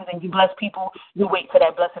do things and you bless people, you wait for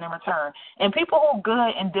that blessing in return. And people who are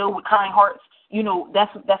good and deal with kind hearts, you know,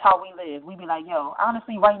 that's how we live. We be like, yo,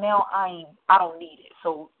 honestly, right now, I don't need it.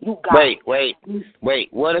 So you got Wait.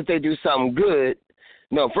 What if they do something good?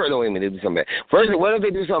 No, first, wait a minute, they do something bad. First, what if they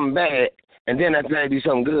do something bad, and then after that they do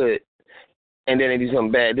something good, and then they do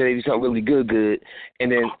something bad, then they do something really good,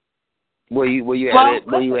 and then where you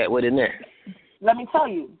at with it there? Let me tell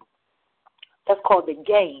you, that's called the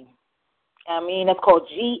game. I mean, that's called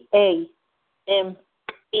GAME.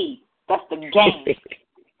 That's the game.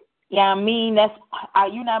 Yeah, I mean, you know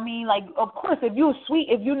what I mean? Like, of course, if you're sweet,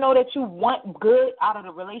 if you know that you want good out of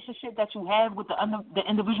the relationship that you have with the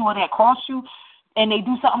individual that crossed you, and they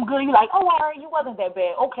do something good, you're like, oh, all right, you wasn't that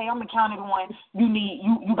bad. Okay, I'm going to count it on.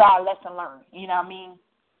 You got a lesson learned. You know what I mean?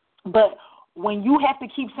 But when you have to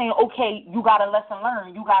keep saying, okay, you got a lesson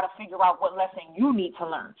learned, you got to figure out what lesson you need to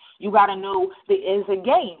learn. You got to know that it's a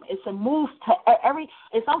game. It's a move to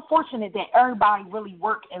it's unfortunate that everybody really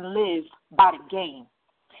work and lives by the game.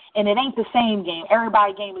 And it ain't the same game.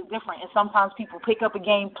 Everybody's game is different. And sometimes people pick up a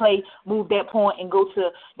game, play, move that point, and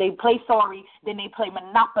they play Sorry, then they play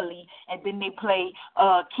Monopoly, and then they play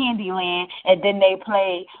Candyland, and then they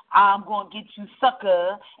play I'm Gonna Get You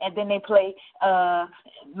Sucker, and then they play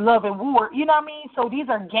Love and War. You know what I mean? So these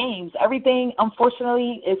are games. Everything,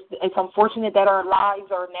 unfortunately, it's unfortunate that our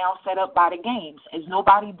lives are now set up by the games. There's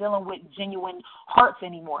nobody dealing with genuine hearts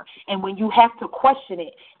anymore. And when you have to question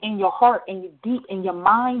it in your heart and deep in your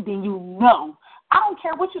mind, then you know. I don't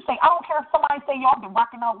care what you say. I don't care if somebody say, y'all been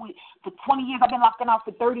rocking out with for 20 years. I've been rocking out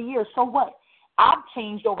for 30 years. So what? I've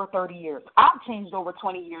changed over 30 years. I've changed over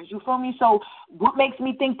 20 years. You feel me? So what makes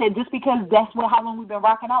me think that just because that's how long we've been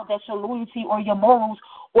rocking out, that's your loyalty or your morals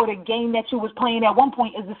or the game that you was playing at one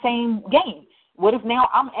point is the same game? What if now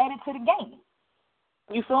I'm added to the game?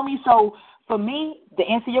 You feel me? So for me, to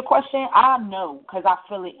answer your question, I know because I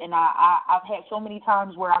feel it, and I've had so many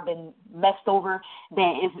times where I've been messed over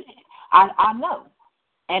that I know.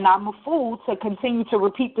 And I'm a fool to continue to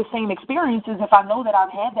repeat the same experiences if I know that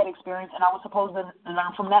I've had that experience and I was supposed to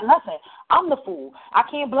learn from that lesson. I'm the fool. I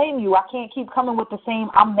can't blame you. I can't keep coming with the same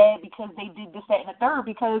I'm mad because they did this, that, and the third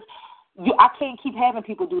because I can't keep having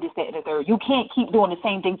people do this, that, and the third. You can't keep doing the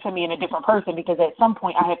same thing to me in a different person because at some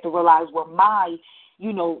point I have to realize where my,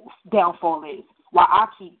 downfall is, why I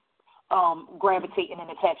keep gravitating and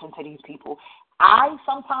attaching to these people. I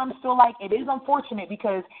sometimes feel like it is unfortunate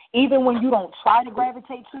because even when you don't try to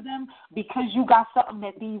gravitate to them, because you got something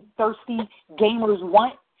that these thirsty gamers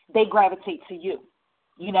want, they gravitate to you.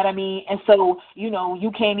 You know what I mean? And so,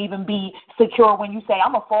 you can't even be secure when you say,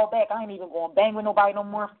 I'm going to fall back. I ain't even going to bang with nobody no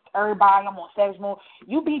more. Everybody, I'm on savage mode.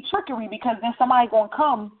 You be trickery because then somebody going to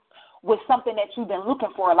come with something that you've been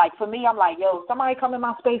looking for. Like for me, I'm like, somebody come in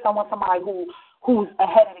my space. I want somebody who's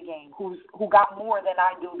ahead of the game, who got more than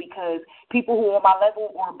I do because people who are on my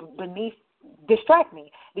level or beneath distract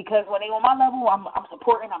me because when they on my level, I'm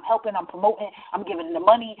supporting, I'm helping, I'm promoting, I'm giving them the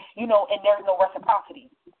money, and there's no reciprocity.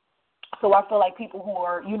 So I feel like people who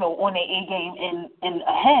are, on their A game and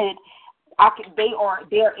ahead,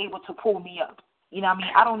 they're able to pull me up. You know what I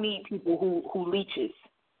mean? I don't need people who leeches.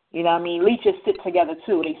 You know what I mean? Leeches sit together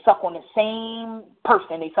too. They suck on the same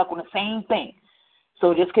person. They suck on the same thing.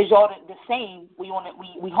 So just because y'all the same, we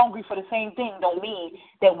hungry for the same thing don't mean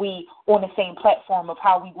that we on the same platform of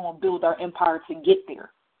how we going to build our empire to get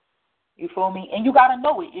there. You feel me? And you got to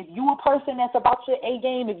know it. If you a person that's about your A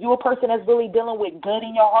game, if you a person that's really dealing with good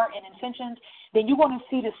in your heart and intentions, then you're going to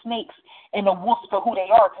see the snakes and the wolves for who they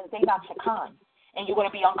are because they're not your kind. And you're going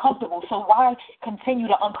to be uncomfortable. So why continue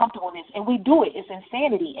the uncomfortableness? And we do it. It's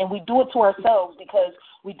insanity. And we do it to ourselves because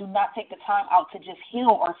we do not take the time out to just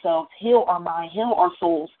heal ourselves, heal our mind, heal our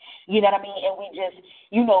souls. You know what I mean? And we just,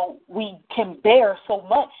 we can bear so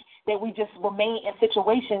much that we just remain in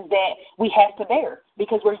situations that we have to bear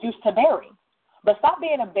because we're used to bearing. But stop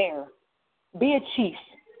being a bear. Be a chief.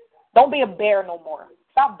 Don't be a bear no more.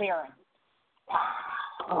 Stop bearing.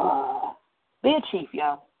 Be a chief,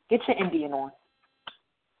 y'all. Get your Indian on.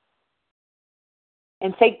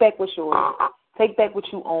 And take back what's yours. Take back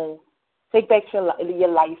what you own. Take back your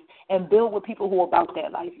life and build with people who are about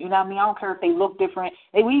that life. You know what I mean? I don't care if they look different.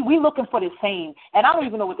 We looking for the same, and I don't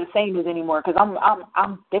even know what the same is anymore because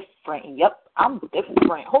I'm different. Yep, I'm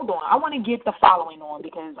different. Hold on, I want to get the following on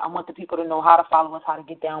because I want the people to know how to follow us, how to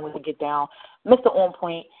get down with it, get down. Mr. On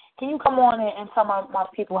Point, can you come on and tell my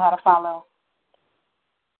people how to follow?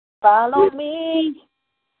 Follow me.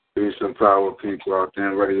 There's some power people out there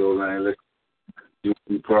in Radio Land. You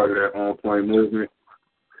be part of that On Point movement.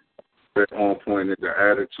 That On Point is the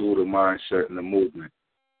attitude, the mindset, and the movement.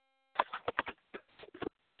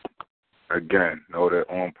 Again, know that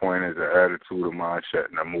On Point is the attitude, the mindset,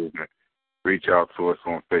 and the movement. Reach out to us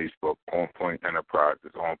on Facebook, On Point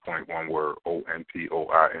Enterprises. On Point, one word,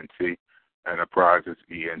 ONPOINT. Enterprises,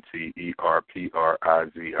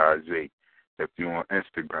 ENTERPRIZIZ. If you're on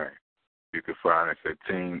Instagram, you can find us at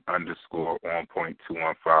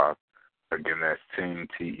team_OnPoint215. Again, that's team,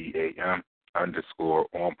 TEAM,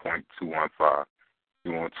 _OnPoint215.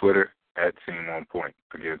 You on Twitter, at Team On Point.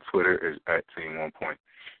 Again, Twitter is at Team On Point.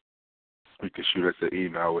 You can shoot us an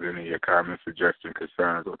email with any of your comments, suggestions,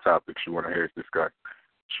 concerns, or topics you want to hear us discuss.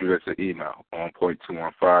 Shoot us an email,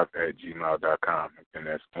 onpoint215@gmail.com. And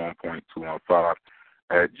that's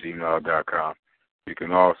onpoint215@gmail.com. You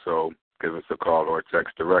can also give us a call or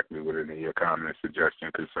text directly with any of your comments,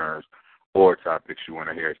 suggestions, concerns, or topics you want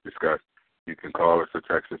to hear us discuss. You can call us or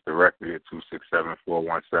text us directly at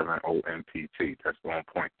 267-417-ONPT. That's On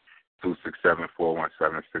Point,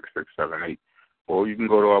 267-417-6678. Or you can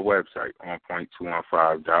go to our website,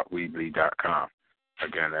 onpoint215.weebly.com.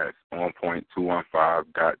 Again, that's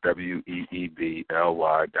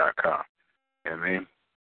onpoint215.weebly.com. You know what I mean?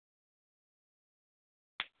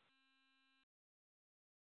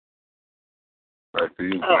 Back to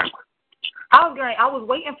you, Gwen. I was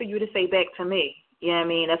waiting for you to say back to me. You know what I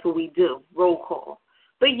mean? That's what we do, roll call.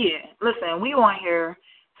 But, yeah, listen, we on here.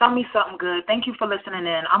 Tell me something good. Thank you for listening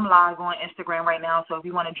in. I'm live on Instagram right now, so if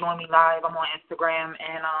you want to join me live, I'm on Instagram.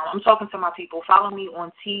 And I'm talking to my people. Follow me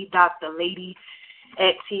on t.thelady,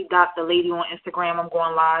 at t.thelady on Instagram. I'm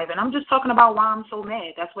going live. And I'm just talking about why I'm so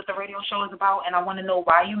mad. That's what the radio show is about, and I want to know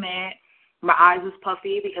why you mad. My eyes is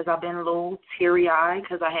puffy because I've been a little teary-eyed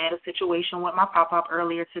because I had a situation with my pop-up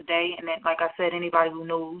earlier today. And that, like I said, anybody who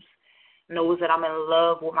knows that I'm in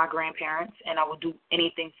love with my grandparents and I would do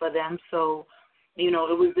anything for them. So, you know,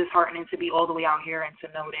 it was disheartening to be all the way out here and to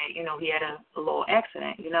know that, you know, he had a little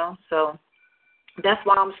accident, you know. So that's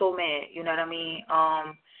why I'm so mad, you know what I mean?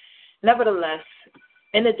 Nevertheless,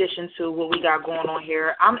 in addition to what we got going on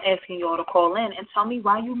here, I'm asking y'all to call in and tell me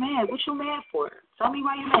why you mad. What you mad for? Tell me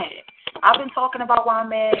why you mad. I've been talking about why I'm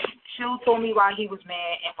mad. Chill told me why he was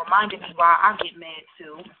mad and reminded me why I get mad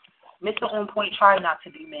too. Mr. On Point tried not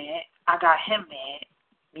to be mad. I got him mad.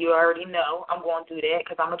 You already know I'm going to do that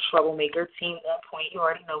because I'm a troublemaker. Team On Point, you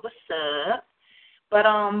already know what's up. But,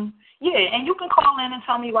 yeah, and you can call in and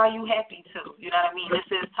tell me why you happy too. You know what I mean? This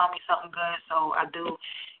is Tell Me Something Good, so I do,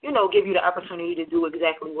 you know, give you the opportunity to do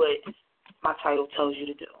exactly what my title tells you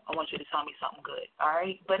to do. I want you to tell me something good, all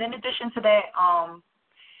right? But in addition to that,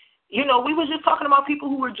 you know, we were just talking about people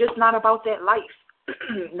who were just not about that life,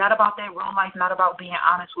 not about that real life, not about being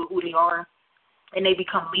honest with who they are, and they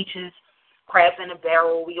become leeches, crabs in a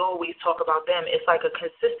barrel. We always talk about them. It's like a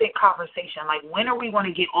consistent conversation. Like, when are we going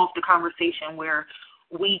to get off the conversation where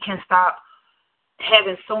we can stop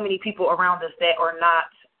having so many people around us that are not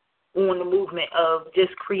on the movement of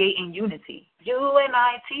just creating unity?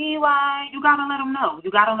 UNITY, you got to let them know.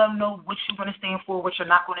 You got to let them know what you're going to stand for, what you're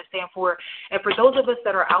not going to stand for. And for those of us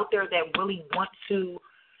that are out there that really want to,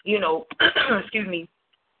 you know, excuse me,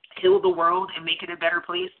 heal the world and make it a better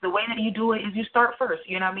place, the way that you do it is you start first.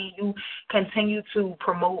 You know what I mean? You continue to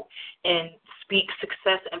promote and speak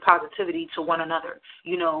success and positivity to one another.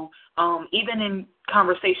 You know, even in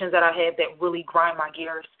conversations that I had that really grind my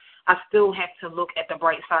gears, I still have to look at the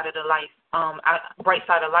bright side of the life,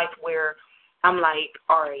 where I'm like,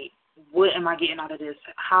 all right, what am I getting out of this?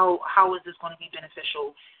 How is this going to be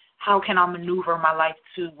beneficial? How can I maneuver my life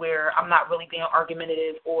to where I'm not really being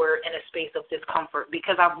argumentative or in a space of discomfort?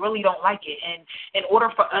 Because I really don't like it. And in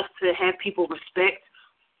order for us to have people respect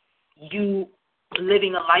you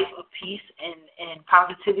living a life of peace and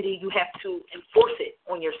positivity, you have to enforce it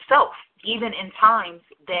on yourself, even in times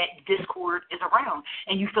that discord is around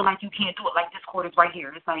and you feel like you can't do it. Like, discord is right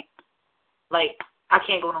here. It's like I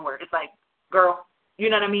can't go nowhere. It's like, girl, you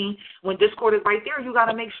know what I mean? When discord is right there, you got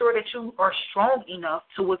to make sure that you are strong enough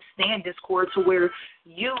to withstand discord to where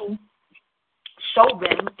you show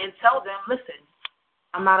them and tell them, listen,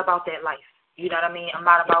 I'm not about that life. You know what I mean? I'm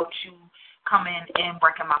not about you coming and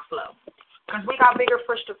breaking my flow. Because we got bigger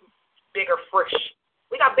fish to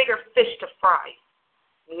fry.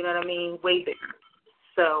 You know what I mean? Way bigger.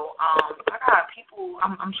 So I got people,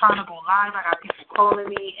 I'm trying to go live. I got people calling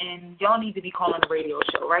me, and y'all need to be calling the radio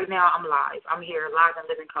show. Right now I'm live. I'm here live and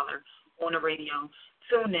living color on the radio.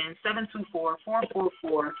 Tune in,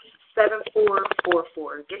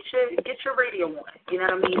 724-444-7444. Get your radio on. You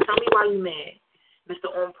know what I mean? Tell me why you mad.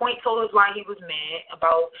 Mr. On Point told us why he was mad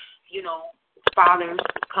about, you know, fathers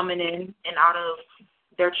coming in and out of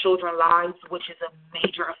their children's lives, which is a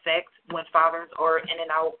major effect when fathers are in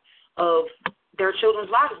and out of their children's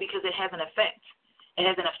lives, because it has an effect. It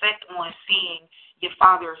has an effect on seeing your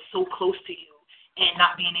father so close to you and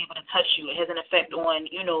not being able to touch you. It has an effect on,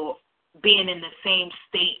 you know, being in the same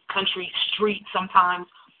state, country, street sometimes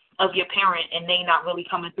of your parent and they not really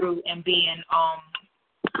coming through and being,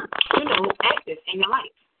 you know, active in your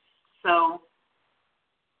life. So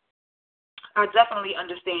I definitely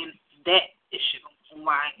understand that issue and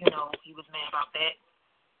why, you know, he was mad about that.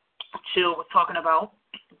 Chill was talking about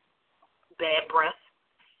bad breath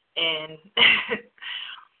and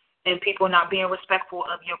and people not being respectful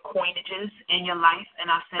of your coinages in your life.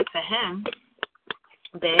 And I said to him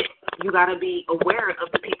that you got to be aware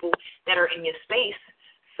of the people that are in your space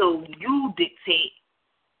so you dictate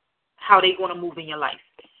how they're going to move in your life.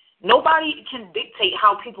 Nobody can dictate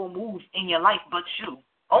how people move in your life but you.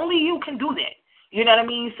 Only you can do that. You know what I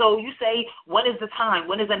mean? So you say, when is the time?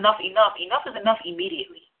 When is enough enough? Enough is enough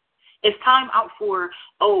immediately. It's time out for,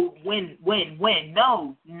 oh, when.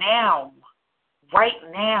 No, now. Right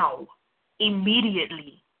now.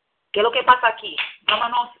 Immediately. ¿Qué es lo que pasa aquí?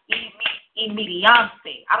 Vámonos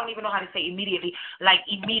immediante. I don't even know how to say immediately, like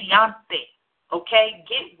immediante. Okay?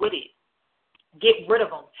 Get with it. Get rid of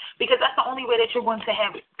them. Because that's the only way that you're going to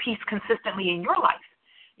have peace consistently in your life.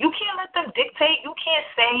 You can't let them dictate. You can't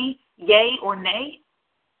say yay or nay.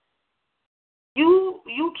 You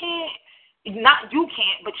can't, not you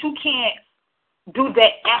can't, but you can't do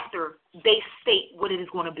that after they state what it is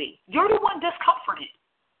going to be. You're the one discomforted.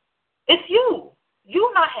 It's you.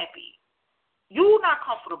 You're not happy. You're not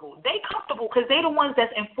comfortable. They comfortable because they're the ones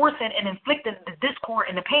that's enforcing and inflicting the discord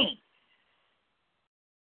and the pain.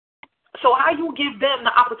 So how you give them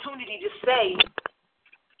the opportunity to say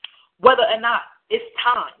whether or not it's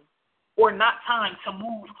time or not time to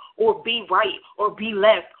move or be right or be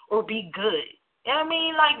left or be good? You know what I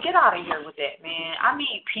mean? Like, get out of here with that, man. I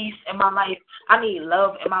need peace in my life. I need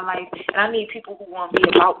love in my life, and I need people who want to be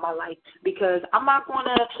about my life because I'm not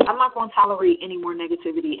gonna tolerate any more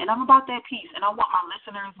negativity. And I'm about that peace. And I want my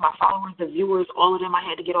listeners, my followers, the viewers, all of them. I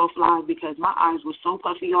had to get off live because my eyes were so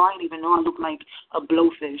puffy, y'all. I didn't even know I looked like a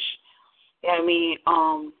blowfish. You know what I mean?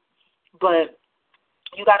 But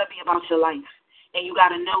you got to be about your life, and you got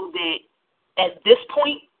to know that at this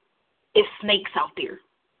point, it's snakes out there.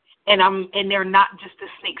 And they're not just the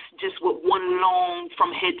snakes, just with one long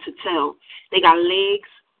from head to tail. They got legs,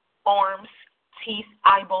 arms, teeth,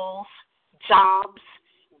 eyeballs, jobs,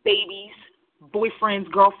 babies,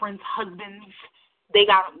 boyfriends, girlfriends, husbands. They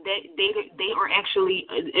are actually,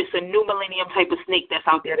 it's a new millennium type of snake that's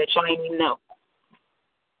out there that y'all ain't even know.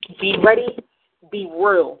 Be ready, be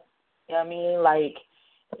real. You know what I mean? Like,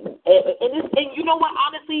 and you know what,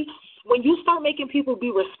 honestly, when you start making people be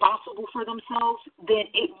responsible for themselves, then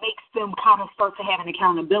it makes them kind of start to have an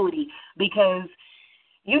accountability because,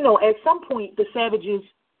 you know, at some point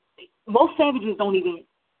most savages don't even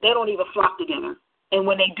flock together. And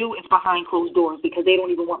when they do, it's behind closed doors because they don't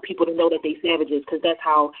even want people to know that they savages because that's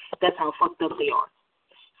how fucked up they are.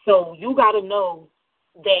 So you got to know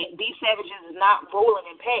that these savages is not rolling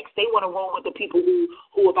in packs. They want to roll with the people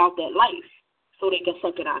who about that life so they can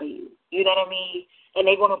suck it out of you. You know what I mean? And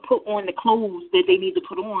they're going to put on the clothes that they need to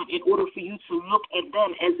put on in order for you to look at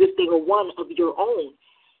them as if they were one of your own.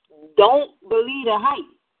 Don't believe the hype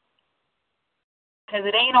because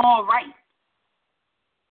it ain't all right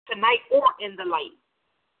tonight or in the light.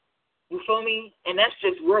 You feel me? And that's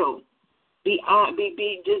just real.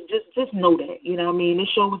 Just know that. You know what I mean? This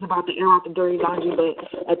show was about to air out the dirty laundry,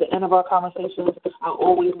 but at the end of our conversations, I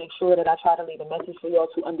always make sure that I try to leave a message for y'all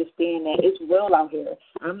to understand that it's real out here.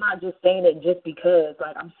 I'm not just saying it just because.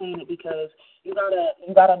 Like, I'm saying it because you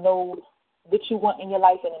gotta know what you want in your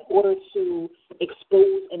life, and in order to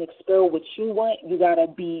expose and expel what you want, you gotta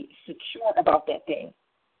be secure about that thing.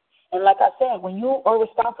 And like I said, when you are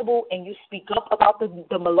responsible and you speak up about the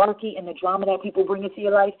malarkey and the drama that people bring into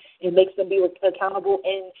your life, it makes them be accountable.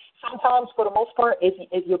 And sometimes, for the most part, if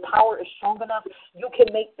your power is strong enough, you can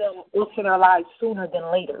make them alter their lives sooner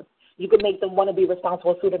than later. You can make them want to be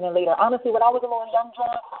responsible sooner than later. Honestly, when I was a little young,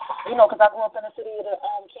 John, you know, because I grew up in the city of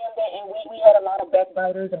Camden, and we had a lot of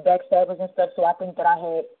backbiters and backstabbers and stuff, so I think that I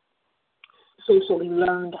had socially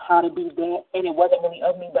learned how to be that, and it wasn't really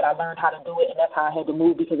of me, but I learned how to do it, and that's how I had to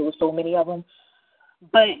move because there were so many of them.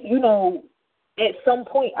 But, you know, at some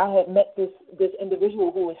point I had met this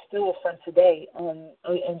individual who is still a friend today, and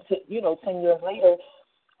 10 years later,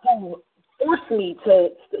 who forced me to,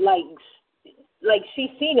 like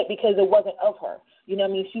she seen it because it wasn't of her. You know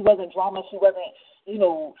what I mean? She wasn't drama. She wasn't, you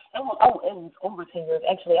know, it was over 10 years.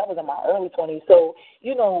 Actually, I was in my early 20s. So,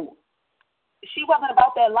 you know, she wasn't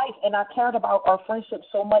about that life, and I cared about our friendship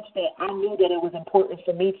so much that I knew that it was important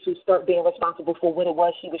for me to start being responsible for what it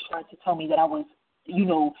was she was trying to tell me that I was, you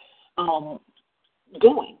know,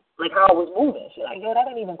 doing, like how I was moving. She's like, yo, that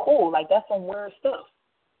ain't even cool. Like, that's some weird stuff.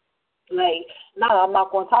 Like, nah, I'm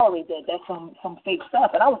not going to tolerate that. That's some fake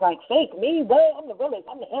stuff. And I was like, fake? Me? What? I'm the realest.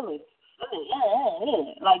 I'm the illest.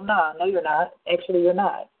 Like, nah, no, you're not. Actually, you're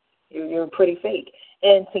not. You're pretty fake.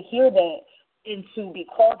 And to hear that, and to be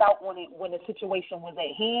called out on it when the situation was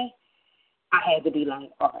at hand, I had to be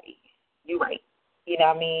like, all right, you're right. You know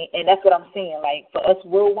what I mean? And that's what I'm saying. Like, for us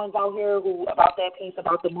real ones out here who about that piece,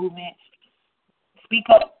 about the movement, speak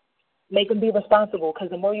up. Make them be responsible, because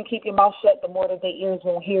the more you keep your mouth shut, the more that their ears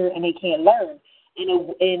won't hear and they can't learn.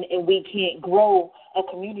 And we can't grow a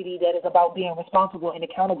community that is about being responsible and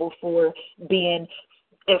accountable for being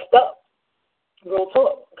effed up. Real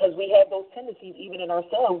talk, because we have those tendencies even in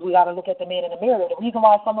ourselves. We got to look at the man in the mirror. The reason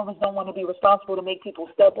why some of us don't want to be responsible to make people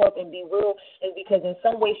step up and be real is because in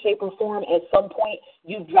some way, shape, or form, at some point,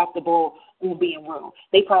 you've dropped the ball on being real.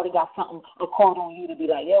 They probably got something, a card on you to be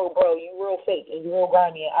like, yo, bro, you real fake and you real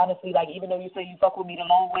grimy. And honestly, like, even though you say you fuck with me the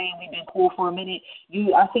long way and we've been cool for a minute,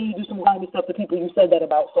 I see you do some grimy stuff to people you said that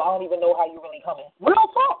about, so I don't even know how you really coming. Real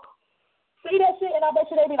talk. Say that shit, and I bet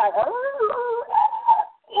you they be like,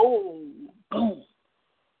 oh, boom.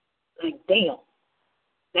 Like, damn,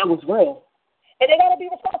 that was real. And they got to be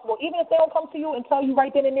responsible. Even if they don't come to you and tell you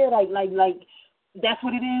right then and there, like that's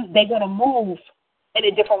what it is, they're going to move in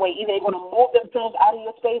a different way. Either they're going to move themselves out of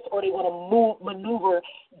your space or they're going to maneuver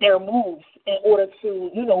their moves in order to,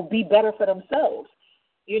 be better for themselves.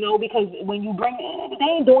 Because when you bring,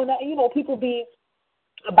 they ain't doing that. People be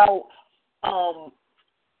about,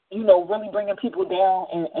 really bringing people down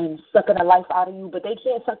and sucking the life out of you, but they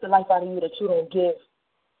can't suck the life out of you that you don't give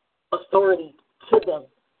authority to them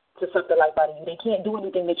to suck the life out of you. They can't do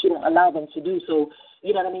anything that you don't allow them to do. So,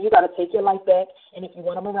 you know what I mean? You got to take your life back, and if you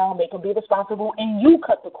want them around, make them be responsible, and you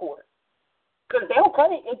cut the cord. Because they'll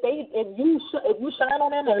cut it if you shine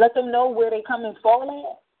on them and let them know where they come and fall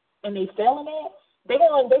at, and they failing at. They're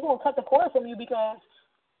gonna cut the cord from you because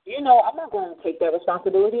I'm not going to take that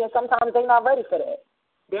responsibility, and sometimes they're not ready for that.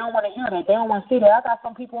 They don't want to hear that. They don't want to see that. I got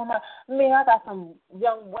some people I got some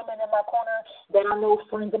young women in my corner that I know,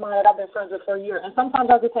 friends of mine that I've been friends with for a year. And sometimes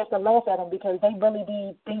I just have to laugh at them because they really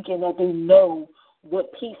be thinking that they know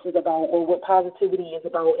what peace is about or what positivity is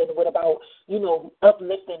about and what about,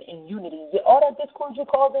 uplifting and unity. All that discord you're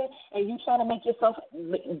causing and you trying to make yourself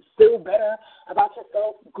feel better about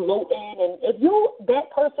yourself, gloating. And if you that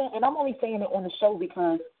person, and I'm only saying it on the show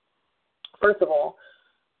because, first of all,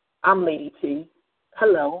 I'm Lady T.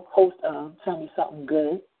 Hello, host of Tell Me Something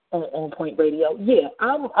Good on Point Radio. Yeah,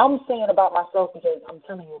 I'm saying about myself because I'm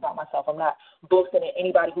telling you about myself. I'm not boasting at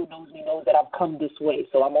anybody who knows me knows that I've come this way,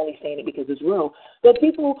 so I'm only saying it because it's real. But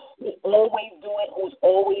people who always do it, who's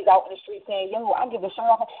always out in the street saying, yo, I give a shout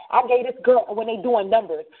out. I gave this girl when they doing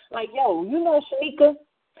numbers. Like, yo, Shanika?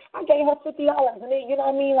 I gave her $50, and then,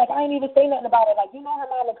 I ain't even say nothing about it. Like, her mom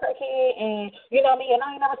a crackhead, and, and I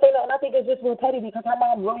ain't never say nothing. I think it's just real petty because her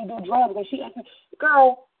mom really do drugs, and she asked me,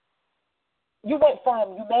 girl, you went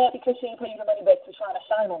from, you mad because she ain't pay you the money back to trying to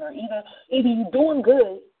shine on her. Either you doing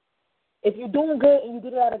good. If you're doing good and you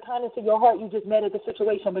did it out of kindness of your heart, you just mad at the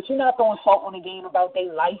situation, but you're not throwing salt on the game about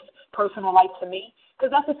their life, personal life to me,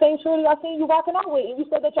 because that's the same shorty I seen you rocking out with, and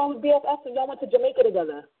you said that y'all was BFFs and y'all went to Jamaica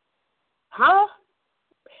together. Huh?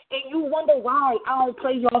 And you wonder why I don't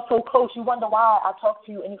play y'all so close. You wonder why I talk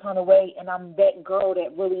to you any kind of way, and I'm that girl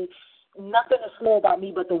that really, nothing is small about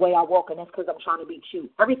me but the way I walk, and that's because I'm trying to be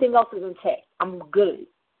cute. Everything else is intact. I'm good.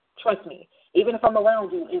 Trust me. Even if I'm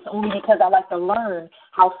around you, it's only because I like to learn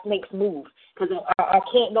how snakes move, because I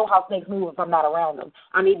can't know how snakes move if I'm not around them.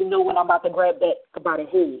 I need to know when I'm about to grab that by the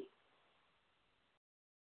head.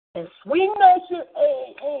 And swing that shit.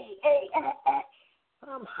 Hey.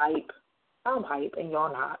 I'm hype, and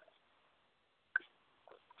y'all not.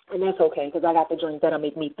 And that's okay, because I got the drink that'll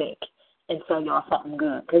make me think and tell y'all something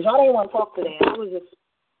good. Because y'all didn't want to talk today. I was just,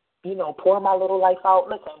 pouring my little life out.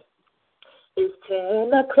 Listen, it's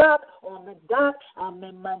 10 o'clock on the dot. I'm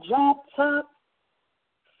in my drop top,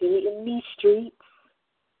 feeding these streets.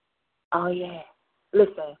 Oh, yeah.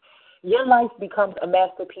 Listen, your life becomes a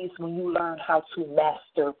masterpiece when you learn how to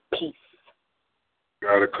master peace.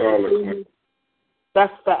 Gotta call it.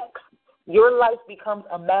 That's facts. Your life becomes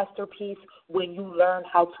a masterpiece when you learn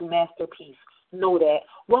how to master peace. Know that.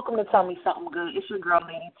 Welcome to Tell Me Something Good. It's your girl,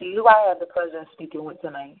 Lady T, who I have the pleasure of speaking with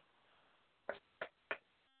tonight.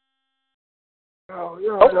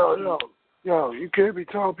 Yo, you can't be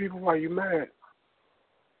telling people why you mad.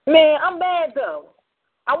 Man, I'm mad, though.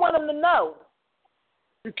 I want them to know.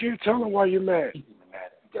 You can't tell them why you're mad. You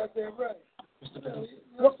got that right.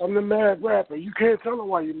 I'm the mad rapper. You can't tell them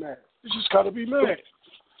why you're mad. You just got to be mad.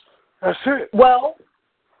 That's it. Well,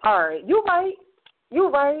 all right. You're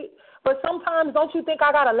right. But sometimes, don't you think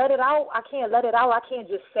I got to let it out? I can't let it out. I can't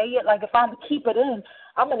just say it. Like, if I keep it in,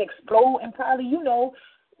 I'm going to explode and probably,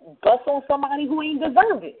 bust on somebody who ain't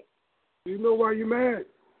deserve it. You know why you're mad?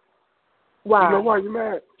 Why? You know why you're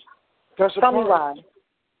mad? Tell me why.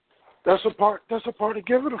 That's a part of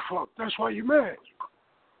giving a fuck. That's why you're mad.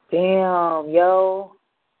 Damn, yo.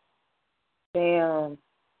 Damn.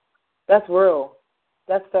 That's real.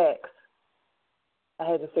 That's facts. I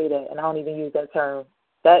had to say that, and I don't even use that term.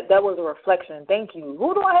 That was a reflection. Thank you.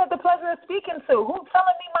 Who do I have the pleasure of speaking to? Who's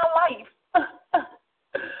telling me my life?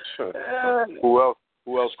 Sure.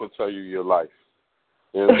 Who else gonna tell you your life?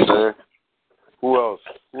 You know what I'm saying? Who else?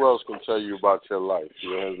 Who else can tell you about your life? You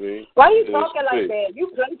know what I mean? Why you talking like that? You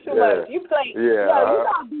play too much. You play. Yeah. Yo, you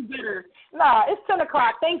gotta be bitter. Nah, it's 10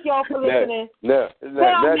 o'clock. Thank y'all for listening. Now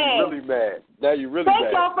you're really mad. Now you're really mad.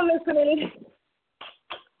 Thank y'all for listening.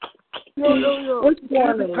 Yo. What's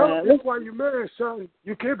going on? That's why you mad, son.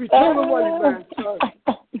 You can't be telling why you mad, son.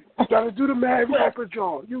 You gotta do the mad rapper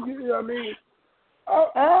John. You know what I mean?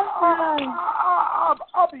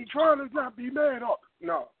 I'll be trying to not be mad.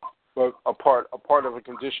 No. But a part of a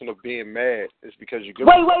condition of being mad is because you.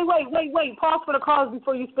 Wait. Pause for the cause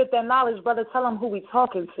before you spit that knowledge, brother. Tell them who we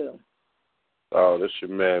talking to. Oh, this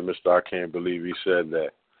your man, Mr. I can't believe he said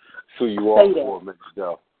that. Threw you off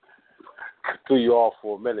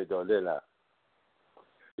for a minute, though. Didn't I?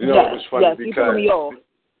 You know, it was funny because you threw me off.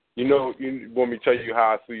 You want me to tell you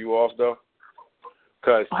how I threw you off, though?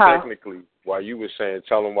 Because technically, while you were saying,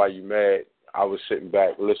 tell him why you mad, I was sitting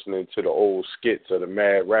back listening to the old skits of the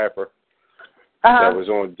Mad Rapper that was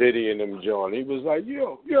on Diddy and them John. He was like,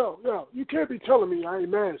 yo, you can't be telling me I ain't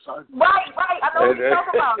mad, son. Right. I know what you're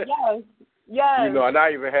talking about. Yes. You know, and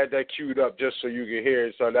I even had that queued up just so you could hear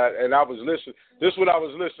it. So and I was listening. This is what I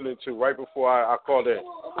was listening to right before I called in. I'm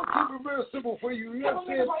going to keep it real simple for you. You know what I'm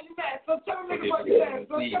saying? Why you mad? So tell me why you mad.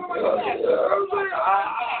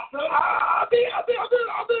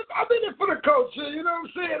 I've been in for the culture. You know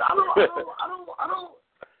what I'm saying? I don't.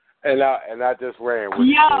 And I just ran with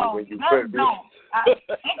you when you put me. It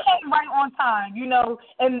came right on time, you know,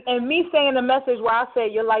 and me saying the message where I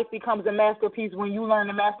said your life becomes a masterpiece when you learn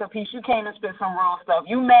the masterpiece, you came and spit some real stuff.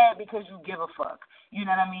 You mad because you give a fuck, you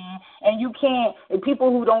know what I mean? And you can't, and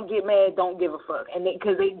people who don't get mad don't give a fuck, and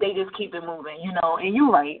because they just keep it moving, you know, and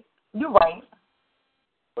you're right.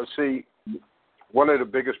 But see, one of the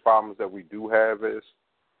biggest problems that we do have is,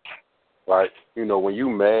 like, you know, when you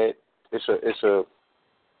mad, it's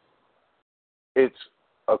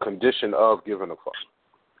a condition of giving a fuck,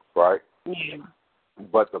 right? Yeah.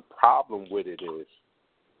 But the problem with it is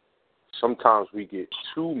sometimes we get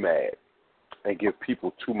too mad and give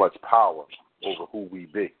people too much power over who we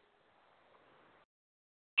be.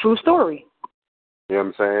 True story. You know what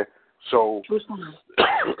I'm saying? So True story.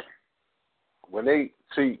 when they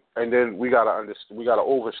see, and then we gotta understand, we gotta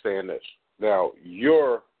understand this. Now,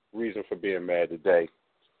 your reason for being mad today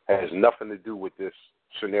has nothing to do with this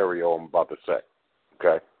scenario I'm about to say.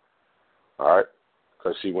 Okay? All right?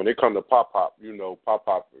 Because, see, when it comes to Pop, you know,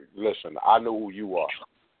 Pop, listen, I know who you are.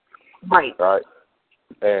 Right. All right?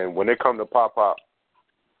 And when it comes to Pop,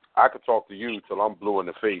 I could talk to you till I'm blue in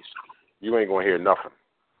the face. You ain't going to hear nothing.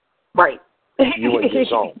 Right. You ain't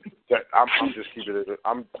get on. I'm just keeping it.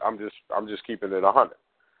 I'm just keeping it 100.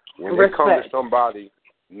 When it comes to somebody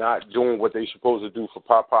not doing what they supposed to do for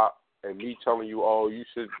Pop, and me telling you,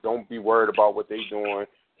 don't be worried about what they doing.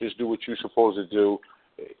 Just do what you're supposed to do.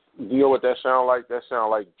 You know what that sound like? That sound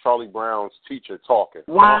like Charlie Brown's teacher talking.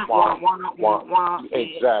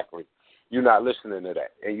 Exactly. You're not listening to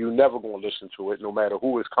that, and you're never going to listen to it, no matter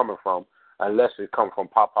who it's coming from, unless it comes from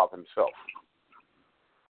Pop himself.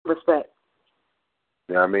 Respect.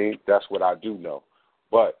 You know what I mean? That's what I do know.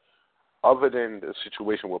 But other than the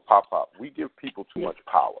situation with Pop, we give people too much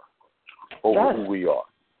power over who we are.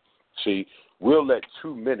 See, we'll let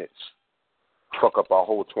 2 minutes fuck up our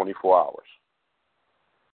whole 24 hours.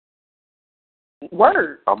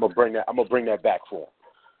 Word. I'm gonna bring that back for them,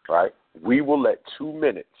 right? We will let 2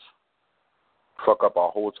 minutes fuck up our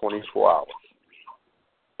whole 24 hours.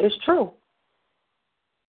 It's true.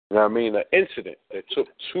 You know what I mean? An incident that took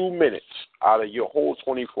 2 minutes out of your whole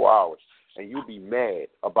 24 hours, and you'll be mad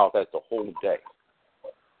about that the whole day.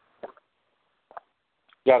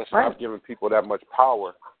 You gotta stop giving people that much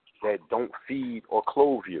power that don't feed or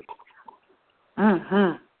clothe you.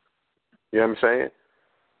 Mm-hmm. You know what I'm saying?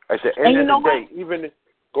 At the end of the day,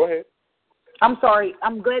 go ahead. I'm sorry.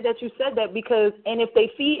 I'm glad that you said that because, and if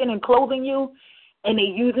they feeding and clothing you and they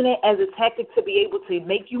using it as a tactic to be able to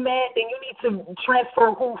make you mad, then you need to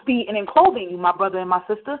transfer who feeding and clothing you, my brother and my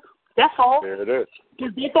sister. That's all. There it is.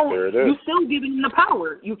 There it is. You still giving them the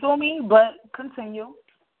power. You feel me? But continue.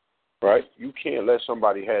 Right? You can't let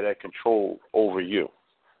somebody have that control over you.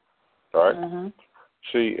 All right? Mm-hmm.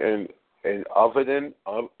 See, and other than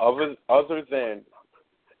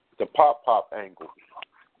the pop angle,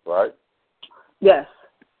 right? Yes.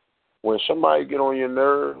 When somebody get on your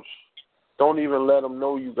nerves, don't even let them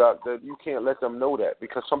know you got that. You can't let them know that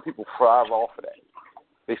because some people thrive off of that.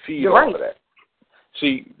 They feed off of that.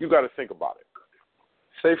 See, you got to think about it.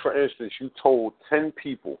 Say, for instance, you told 10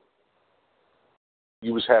 people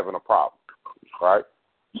you was having a problem, right?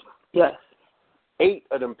 Yes. 8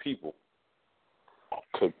 of them people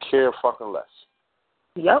could care fucking less.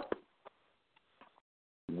 Yep.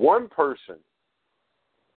 One person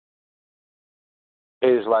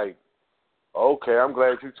is like, okay, I'm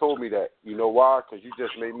glad you told me that. You know why? Because you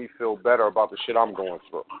just made me feel better about the shit I'm going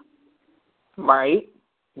through. Right.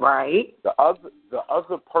 The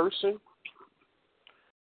other person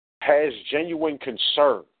has genuine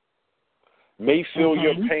concern, may feel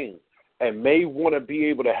your pain, and may want to be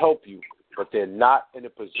able to help you, but they're not in a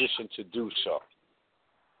position to do so.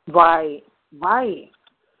 Right.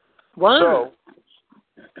 Word. So,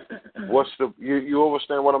 what's the you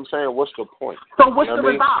understand what I'm saying? What's the point? So what's the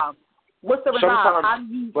resolve? What's the resolve?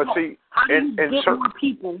 Sometimes, How do you get more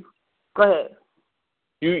people? Go ahead.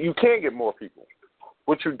 You can't get more people.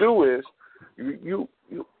 What you do is you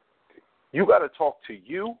got to talk to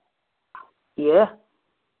you. Yeah.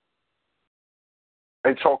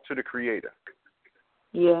 And talk to the Creator.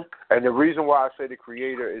 Yeah. And the reason why I say the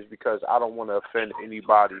Creator is because I don't want to offend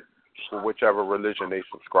anybody for whichever religion they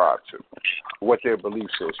subscribe to, what their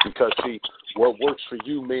beliefs is. Because, see, what works for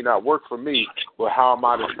you may not work for me, but how am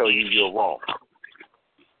I to tell you you're wrong?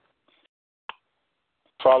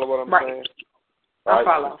 Follow what I'm saying? I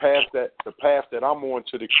follow. The path that I'm on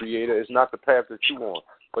to the Creator is not the path that you're on.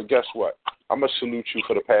 But guess what? I'm going to salute you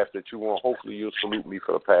for the path that you're on. Hopefully you'll salute me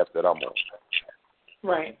for the path that I'm on.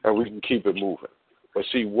 Right. And we can keep it moving. But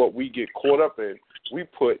see, what we get caught up in, we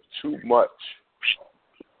put too much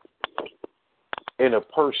in a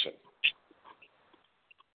person.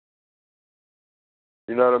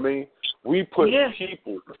 You know what I mean? We put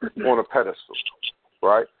people on a pedestal,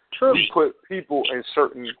 right? True. We put people in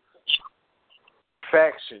certain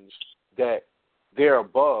factions that they're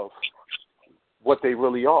above what they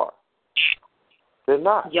really are. They're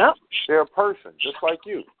not. Yep. They're a person, just like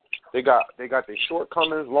you. They got their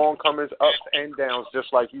shortcomings, longcomings, ups and downs,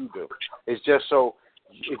 just like you do. It just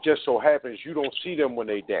so happens you don't see them when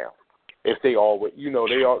they down. If they always,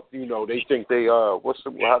 they think they how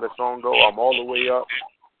the song go? I'm all the way up.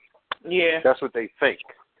 Yeah. That's what they think.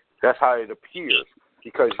 That's how it appears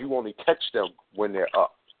because you only catch them when they're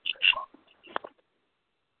up.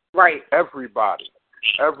 Right. Everybody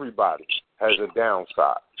has a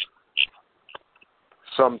downside.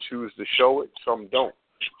 Some choose to show it, some don't.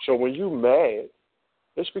 So when you mad,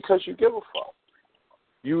 it's because you give a fuck.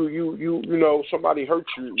 You somebody hurt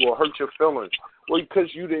you or hurt your feelings. Well,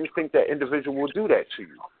 because you didn't think that individual would do that to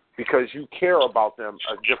you. Because you care about them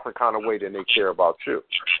a different kind of way than they care about you.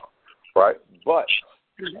 Right? But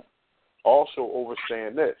also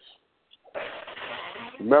understand this.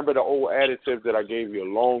 Remember the old adjective that I gave you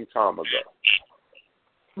a long time ago?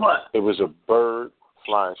 What? It was a bird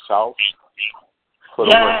flying south.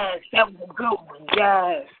 Yes, that was a good one.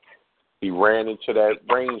 Yes. He ran into that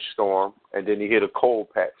rainstorm, and then he hit a cold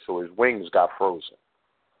patch, so his wings got frozen.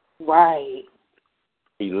 Right.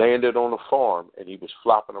 He landed on a farm, and he was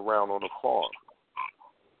flopping around on the farm.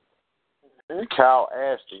 The cow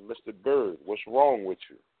asked him, Mr. Bird, what's wrong with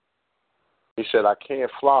you? He said, I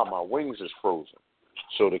can't fly. My wings is frozen.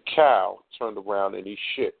 So the cow turned around, and he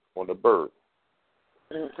shit on the bird.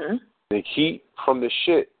 Mm-hmm. The heat from the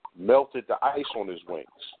shit melted the ice on his wings,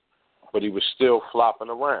 but he was still flopping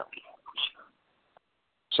around.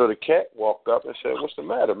 So the cat walked up and said, what's the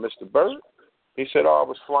matter, Mr. Bird? He said, I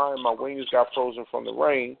was flying. My wings got frozen from the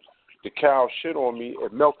rain. The cow shit on me.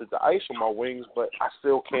 It melted the ice on my wings, but I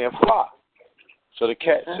still can't fly. So the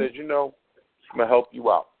cat said, I'm going to help you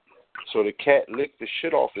out. So the cat licked the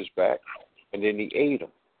shit off his back, and then he ate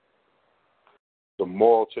him. The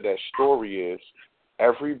moral to that story is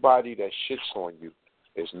everybody that shits on you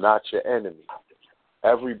is not your enemy.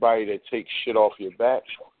 Everybody that takes shit off your back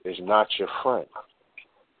is not your friend.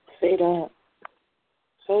 Say that.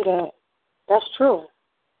 That's true.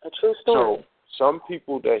 A true story. So some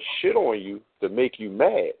people that shit on you to make you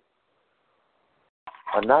mad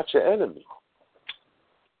are not your enemy.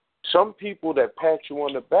 Some people that pat you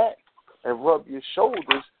on the back and rub your shoulders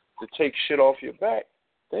to take shit off your back,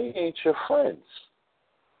 they ain't your friends.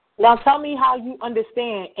 Now tell me how you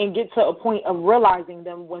understand and get to a point of realizing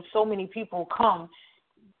them when so many people come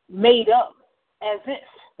made up as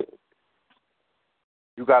if.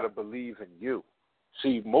 You got to believe in you.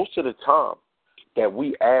 See, most of the time that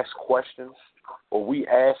we ask questions or we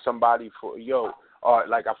ask somebody for,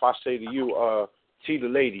 like if I say to you, see the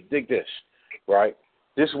lady, dig this, right?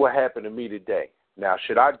 This is what happened to me today. Now,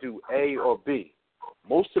 should I do A or B?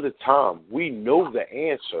 Most of the time, we know the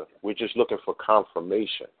answer. We're just looking for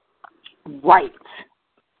confirmation. Right.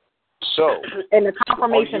 So, and the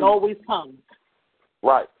confirmation always comes.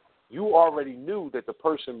 Right. You already knew that the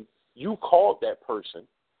person, you called that person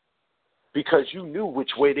because you knew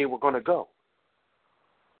which way they were going to go.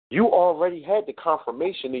 You already had the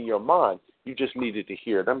confirmation in your mind. You just needed to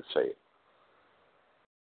hear them say it.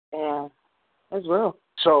 Yeah, that's real.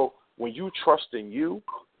 So when you trust in you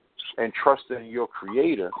and trust in your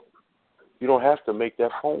creator, you don't have to make that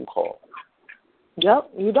phone call. Yep,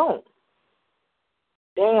 you don't.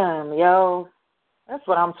 Damn, yo. That's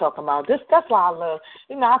what I'm talking about. That's why I love,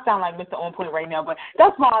 I sound like Mr. On Point right now, but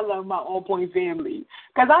that's why I love my On Point family.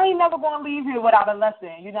 Because I ain't never going to leave here without a lesson,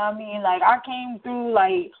 you know what I mean? Like, I came through,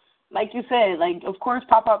 like you said, like, of course,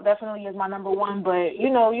 pop-up definitely is my number one, but,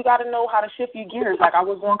 you got to know how to shift your gears. Like, I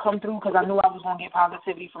was going to come through because I knew I was going to get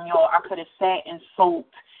positivity from y'all. I could have sat and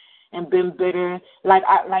sulked and been bitter. Like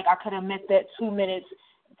I could have met that 2 minutes,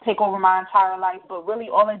 take over my entire life, but really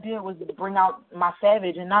all it did was bring out my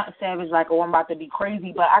savage, and not savage like, oh, I'm about to be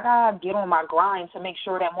crazy, but I got to get on my grind to make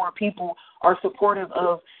sure that more people are supportive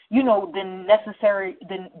of, the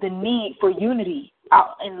need for unity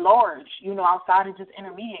out in large, outside of just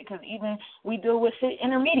intermediate, because even we deal with shit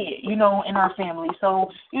intermediate, in our family. So,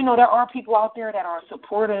 there are people out there that are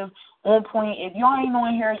supportive, on point. If y'all ain't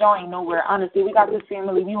on here, y'all ain't nowhere. Honestly, we got this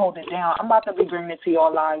family. We hold it down. I'm about to be bringing it to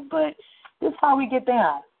y'all live, but this is how we get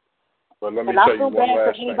down. But let me tell you one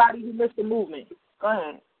last thing. And I feel bad for anybody who missed the movement. Go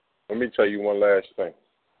ahead. Let me tell you one last thing.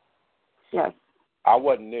 Yes. I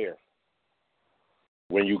wasn't there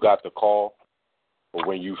when you got the call or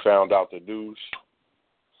when you found out the news.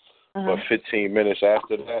 But 15 minutes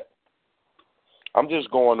after that, I'm just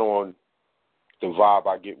going on the vibe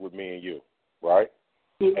I get with me and you, right?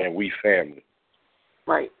 Yeah. And we family.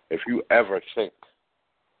 Right. If you ever think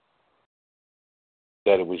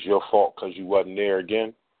that it was your fault because you wasn't there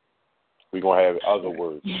again, we're going to have other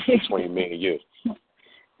words between me and you.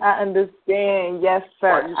 I understand. Yes,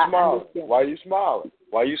 sir. Why you smiling?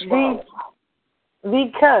 Why you smiling?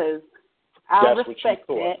 Because I respect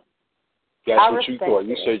that. That's what you thought.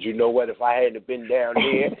 You said, you know what, if I hadn't been down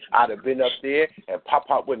here, I'd have been up there, and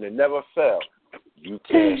Pop wouldn't have never fell. You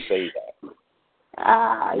can't say that.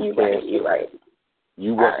 You're right.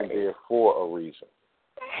 You wasn't there for a reason,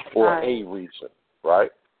 a reason,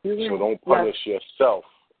 right? So don't punish yourself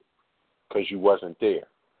because you wasn't there.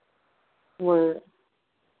 Word.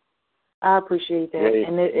 I appreciate that,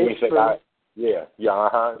 and it's true. You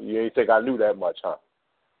ain't think I knew that much, huh?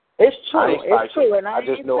 It's true. It's true, and I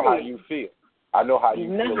just know how you feel. I know how you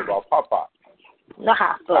feel about Pop. Know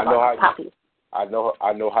how I feel about Poppy. I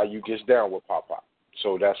know how you get down with Pop.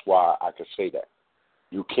 So that's why I can say that.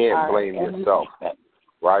 You can't blame yourself,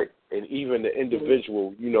 right? And even the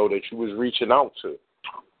individual, that you was reaching out to,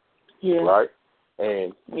 right?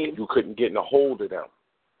 And you couldn't get in a hold of them,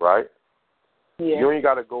 right? Yeah. You ain't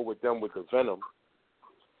got to go with them with the venom,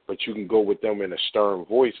 but you can go with them in a stern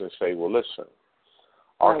voice and say, well, listen,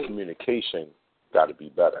 our communication got to be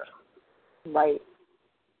better. Right.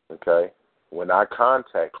 Okay? When I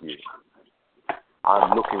contact you,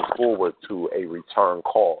 I'm looking forward to a return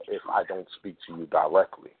call if I don't speak to you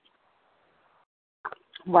directly.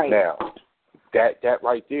 Right. Now, that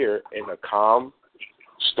right there in a calm,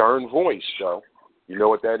 stern voice, though, you know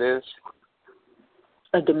what that is?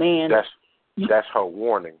 A demand. That's her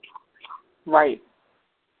warning. Right.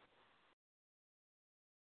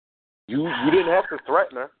 You didn't have to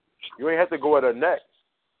threaten her. You ain't have to go at her neck.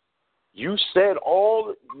 You said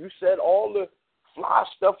all the fly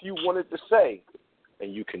stuff you wanted to say,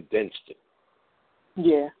 and you condensed it.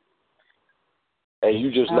 Yeah. And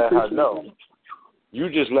you just let her know. You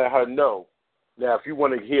just let her know. Now, if you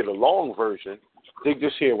want to hear the long version, dig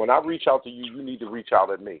this here. When I reach out to you, you need to reach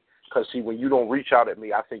out at me. Because, see, when you don't reach out at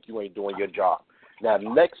me, I think you ain't doing your job. Now,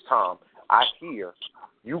 next time I hear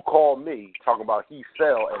you call me talking about he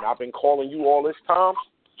fell, and I've been calling you all this time,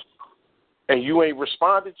 and you ain't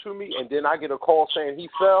responded to me, and then I get a call saying he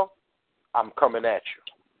fell, I'm coming at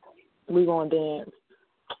you. We gonna dance.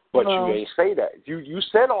 But you ain't say that. You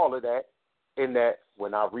said all of that in that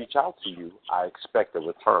when I reach out to you, I expect a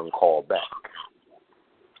return call back.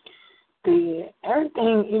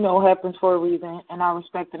 Everything, happens for a reason, and I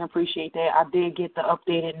respect and appreciate that. I did get the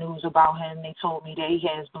updated news about him. They told me that he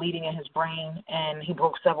has bleeding in his brain, and he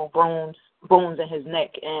broke several bones in his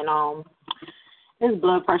neck, and his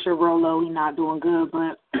blood pressure real low. He's not doing good,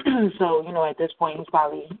 but so, at this point, he's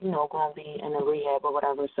probably, going to be in a rehab or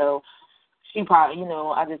whatever. So she probably,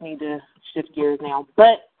 I just need to shift gears now.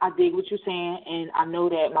 But I dig what you're saying, and I know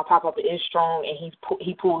that my pop-up is strong, and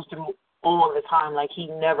he pulls through all the time. Like,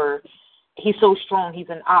 he's so strong, he's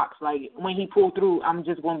an ox. Like, when he pulled through, I'm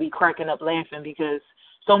just going to be cracking up laughing because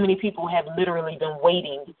so many people have literally been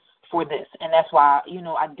waiting for this. And that's why,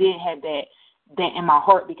 I did have that in my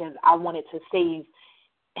heart because I wanted to save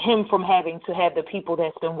him from having to have the people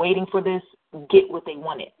that's been waiting for this get what they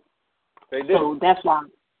wanted. They did. So that's why.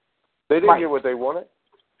 They didn't get what they wanted.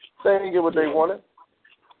 They didn't get what they wanted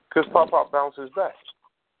because Pop bounces back.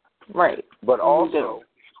 Right. But also,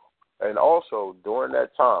 And also during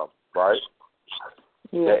that time, right?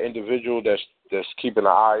 Yeah. That individual that's keeping an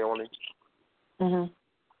eye on him,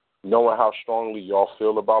 knowing how strongly y'all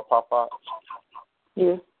feel about Papa.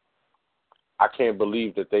 Yeah. I can't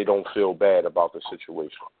believe that they don't feel bad about the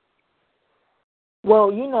situation.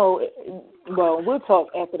 Well, we'll talk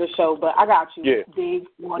after the show, but I got you. Yeah. Dig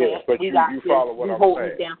on yeah, it. but you follow what I'm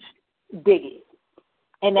saying. Down. Dig it.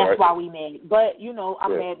 And that's right. why we mad. But,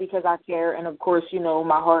 I'm mad because I care. And, of course,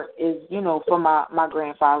 my heart is, for my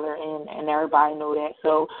grandfather, and everybody know that.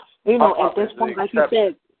 So, at this point, like you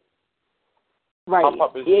said, right,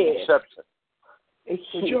 Pop is the exception.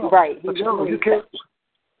 Right. But you can't.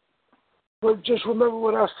 But just remember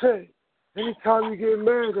what I said. Anytime you get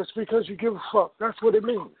mad, that's because you give a fuck. That's what it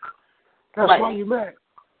means. That's why you mad.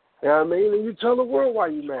 You know what I mean? And you tell the world why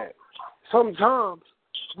you mad. Sometimes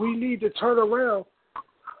we need to turn around.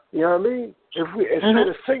 You know what I mean? If we instead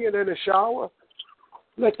of singing in the shower,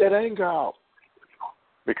 let that anger out.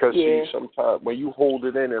 Because see, sometimes when you hold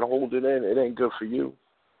it in, it ain't good for you.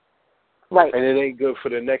 Right. And it ain't good for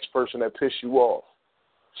the next person that pissed you off.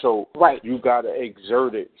 So you got to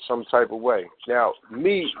exert it some type of way. Now,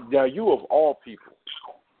 you of all people,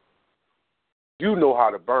 you know how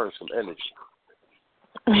to burn some energy.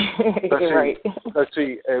 Let's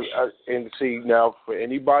see, and see now for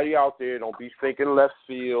anybody out there, don't be thinking left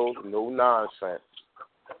field, no nonsense.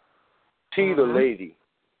 T, the lady,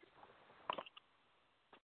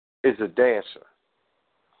 is a dancer.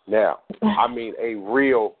 Now, I mean a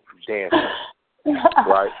real dancer,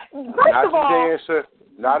 right?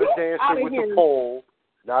 Not a dancer with a pole.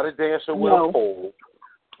 Not a dancer with a pole.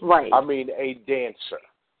 Right. I mean a dancer.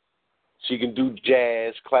 She can do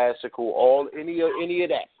jazz, classical, any of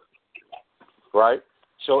that. Right?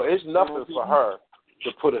 So it's nothing for her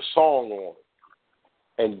to put a song on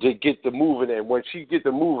and to get the moving. And when she get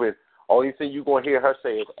the moving, only thing you're going to hear her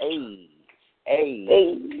say is, "Hey, hey,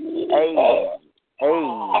 hey, hey."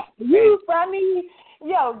 You funny.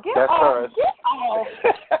 Yo, get off.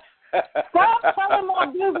 Stop telling my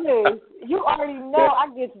business. You already know I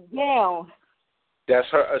get down. That's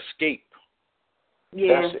her escape.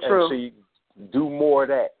 Yeah, true. And see, do more of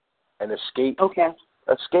that and escape. Okay.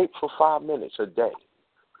 Escape for 5 minutes a day.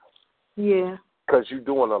 Yeah. Because you're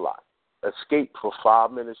doing a lot. Escape for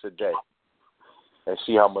 5 minutes a day and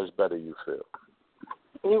see how much better you feel.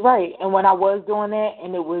 You're right. And when I was doing that,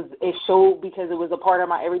 and it showed because it was a part of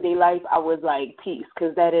my everyday life, I was like, peace,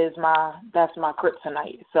 because that's my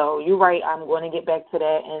kryptonite. So you're right. I'm going to get back to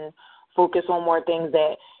that and focus on more things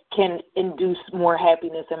that can induce more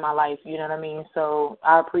happiness in my life. You know what I mean? So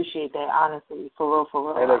I appreciate that, honestly, for real.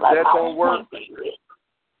 And if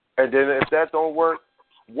that don't work,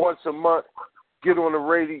 once a month, get on the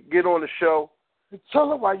radio, get on the show. Tell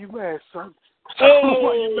them why you mad, son. Tell them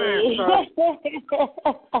why you mad, son.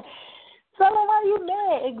 Tell them why you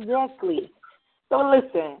mad, exactly. So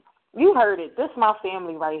listen, you heard it. This is my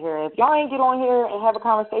family right here. If y'all ain't get on here and have a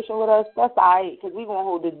conversation with us, that's all right, because we're going to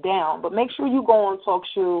hold it down. But make sure you go on Talk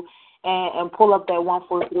Shoe and pull up that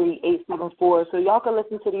 143-874 so y'all can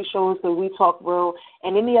listen to these shows that we talk real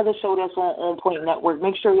and any other show that's on Point Network.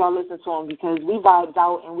 Make sure y'all listen to them because we vibes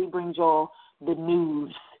out and we bring y'all the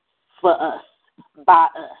news for us, by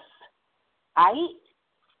us. All right?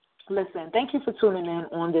 Listen, thank you for tuning in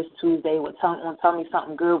on this Tuesday with Tell Me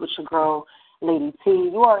Something Good with your girl, Lady T.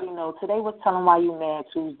 You already know today was Telling Why You Mad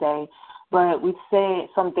Tuesday, but we said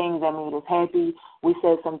some things that made us happy. We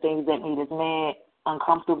said some things that made us mad,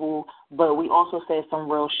 uncomfortable, but we also said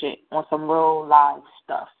some real shit on some real live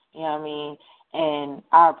stuff. You know what I mean? And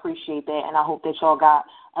I appreciate that, and I hope that y'all got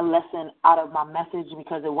a lesson out of my message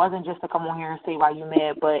because it wasn't just to come on here and say why you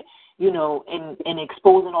mad, but, in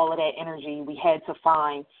exposing all of that energy, we had to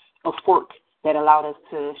find a fork that allowed us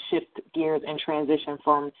to shift gears and transition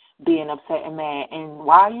from being upset and mad. And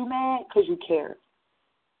why are you mad? Because you care.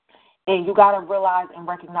 And you got to realize and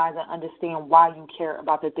recognize and understand why you care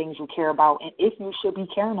about the things you care about and if you should be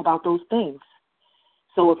caring about those things.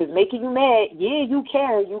 So if it's making you mad, yeah, you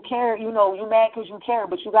care. You care, you mad because you care,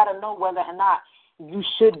 but you got to know whether or not you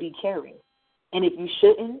should be caring. And if you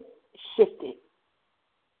shouldn't, shift it.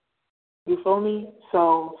 You feel me?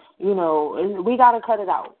 So, we got to cut it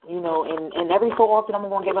out, and every so often I'm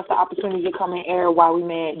going to give us the opportunity to come and air while we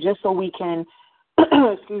mad just so we can,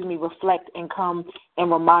 reflect and come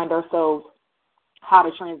and remind ourselves how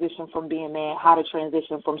to transition from being mad, how to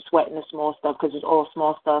transition from sweating the small stuff because it's all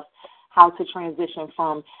small stuff, how to transition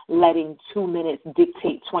from letting 2 minutes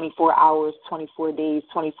dictate 24 hours, 24 days,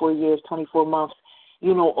 24 years, 24 months,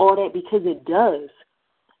 all that because it does.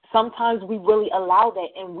 Sometimes we really allow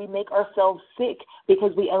that and we make ourselves sick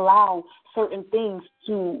because we allow certain things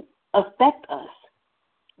to affect us.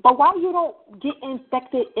 But why you don't get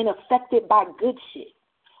infected and affected by good shit?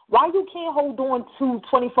 Why you can't hold on to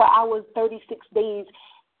 24 hours, 36 days,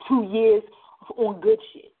 2 years on good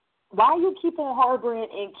shit? Why you keep on harboring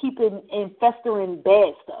and keeping and festering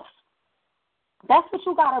bad stuff? That's what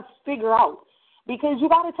you got to figure out, because you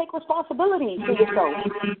got to take responsibility for yourself.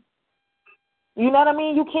 You know what I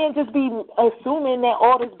mean? You can't just be assuming that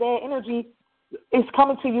all this bad energy is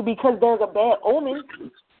coming to you because there's a bad omen.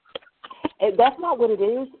 That's not what it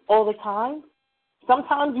is all the time.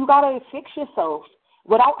 Sometimes you got to fix yourself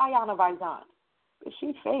without Ayana Vizan.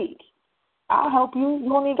 She's fake. I'll help you. You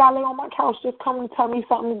don't even got to lay on my couch. Just come and tell me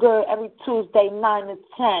something good every Tuesday, 9 to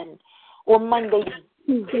 10, or Monday,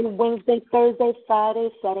 Tuesday, Wednesday, Thursday, Friday,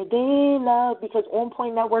 Saturday, love, because On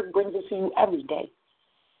Point Network brings it to you every day.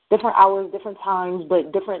 Different hours, different times,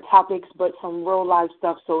 but different topics, but some real life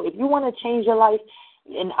stuff. So if you want to change your life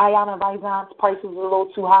and Ayana Vizan's price is a little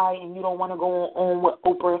too high and you don't want to go on with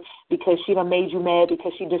Oprah because she done made you mad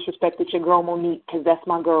because she disrespected your girl Monique, because that's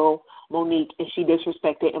my girl Monique, and she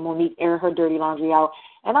disrespected, and Monique aired her dirty laundry out.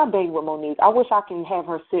 And I beg with Monique, I wish I can have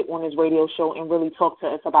her sit on this radio show and really talk to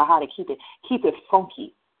us about how to keep it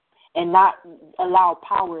funky and not allow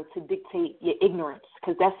power to dictate your ignorance,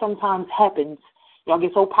 because that sometimes happens. Y'all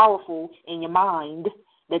get so powerful in your mind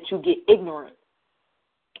that you get ignorant.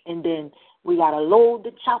 And then we got to load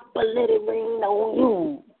the chopper, let it rain on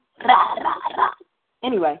you. Rah, rah, rah.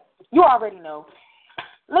 Anyway, you already know.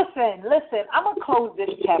 Listen, I'm going to close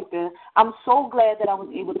this chapter. I'm so glad that I was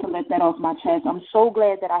able to let that off my chest. I'm so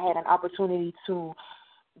glad that I had an opportunity to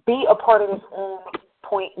be a part of this On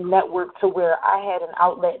Point Network, to where I had an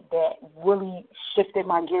outlet that really shifted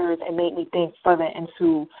my gears and made me think further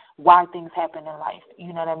into why things happen in life.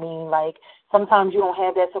 You know what I mean? Like, sometimes you don't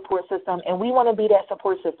have that support system, and we want to be that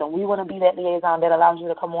support system. We want to be that liaison that allows you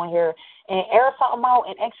to come on here and air something out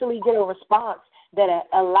and actually get a response that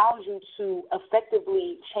allows you to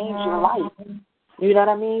effectively change your life. You know what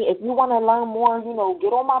I mean? If you want to learn more,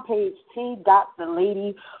 get on my page,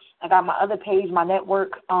 T.TheLady. I got my other page, my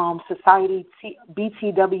network, Society,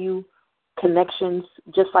 BTW Connections,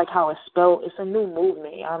 just like how it's spelled. It's a new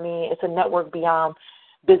movement. I mean, it's a network beyond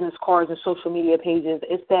business cards and social media pages.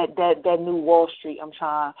 It's that new Wall Street. I'm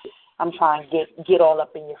trying to get all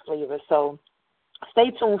up in your flavor. So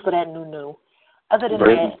stay tuned for that new. Other than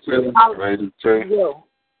Yo,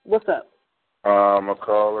 what's up? A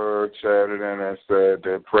caller chatted in and said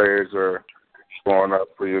that prayers are going up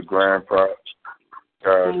for your grandpa.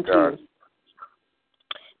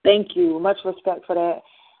 Thank you. Much respect for that.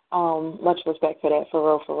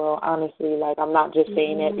 For real. Honestly, like, I'm not just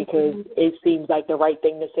saying that because it seems like the right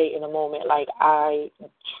thing to say in a moment. Like, I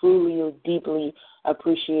truly, deeply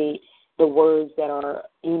appreciate the words that are,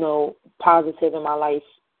 positive in my life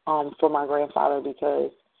for my grandfather,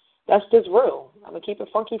 because that's just real. I'm going to keep it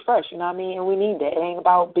funky fresh, you know what I mean? And we need that. It ain't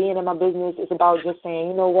about being in my business. It's about just saying,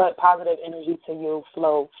 you know what, positive energy to you,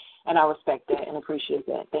 flow, and I respect that and appreciate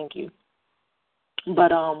that. Thank you.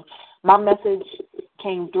 But my message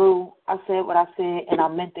came through. I said what I said, and I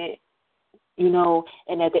meant it,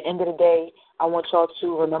 and at the end of the day, I want y'all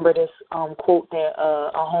to remember this quote that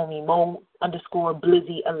a homie,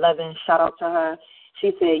 Mo_Blizzy11, shout out to her.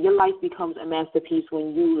 She said, your life becomes a masterpiece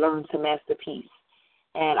when you learn to masterpiece.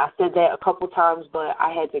 And I said that a couple times, but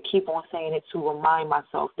I had to keep on saying it to remind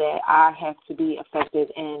myself that I have to be effective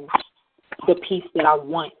in the peace that I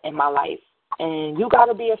want in my life. And you got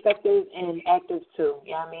to be effective and active too,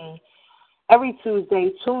 you know what I mean? Every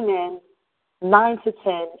Tuesday, tune in, 9 to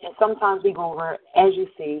 10, and sometimes we go over, as you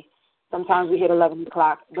see. Sometimes we hit 11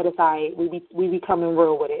 o'clock, but it's all right. We be coming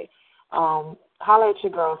real with it. Holla at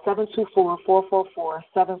your girl,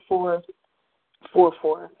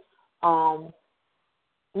 724-444-7444.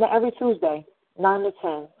 Every Tuesday, 9 to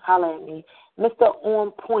 10. Holla at me. Mr.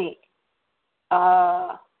 On Point,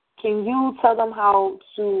 can you tell them how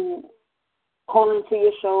to call into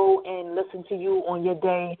your show and listen to you on your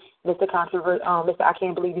day, Mr. Mr. I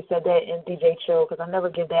Can't Believe You Said That, and DJ Chill, because I never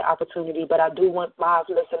get that opportunity, but I do want my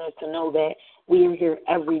listeners to know that we are here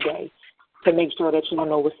every day to make sure that you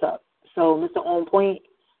know what's up. So, Mr. On Point,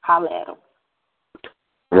 holla at him.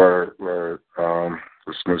 Right.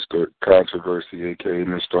 It's Mr. Controversy, a.k.a.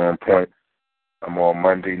 Mr. On Point. I'm on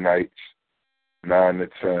Monday nights, 9 to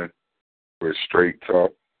 10, with Straight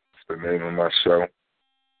Talk. It's the name of my show.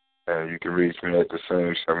 And you can reach me at the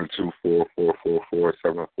same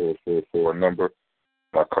 724-444-7444 number.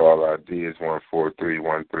 My call ID is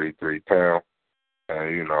 143133#.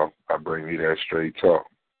 And, I bring you that straight talk.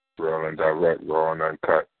 Real and direct, raw and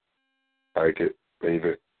uncut. Like it, leave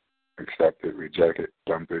it, accept it, reject it,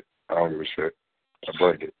 dump it. I don't give a shit. I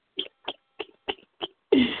bring it.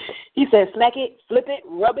 He said, smack it, flip it,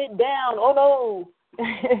 rub it down. Oh, no.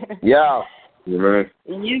 Yeah. Man.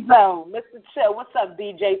 You go. Mr. Chill, what's up,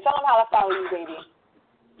 DJ? Tell them how to follow you, baby.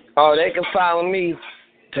 Oh, they can follow me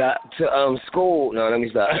to school. No, let me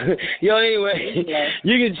stop. Yo, anyway,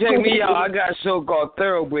 you can check me out. I got a show called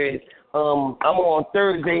Thoroughbred. I'm on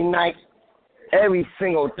Thursday night, every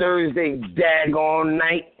single Thursday, daggone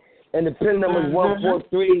night. And the pin number is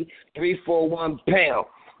 143-341-pound.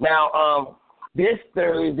 Now, this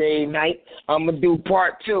Thursday night, I'm going to do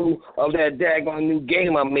part 2 of that daggone new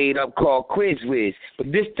game I made up called Quiz Wiz.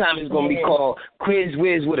 But this time it's going to be called Quiz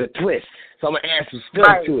Wiz with a twist. So I'm going to add some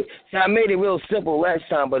stuff to it. So I made it real simple last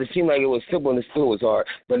time, but it seemed like it was simple and it still was hard.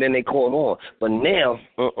 But then they caught on. But now,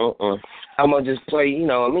 I'm going to just play, you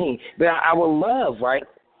know what I mean? But I would love, right,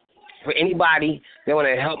 for anybody that want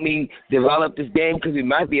to help me develop this game, because we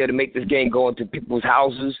might be able to make this game go into people's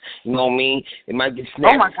houses, you know what I mean? It might get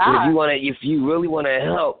snapped. Oh, my God. If you really want to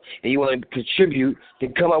help and you want to contribute,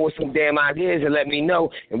 then come up with some damn ideas and let me know,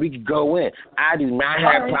 and we can go in. I do not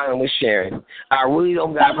have a problem with sharing. I really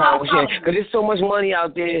don't got a problem with sharing, because there's so much money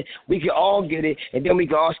out there. We can all get it, and then we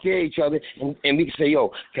can all scare each other, and we can say,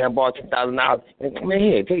 yo, can I borrow $10,000? And come in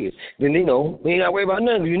here, take it. Then, you know, we ain't got to worry about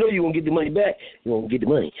nothing. You know you're going to get the money back. You're going to get the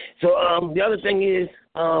money. So the other thing is,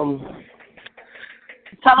 don't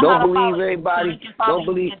believe everybody. Don't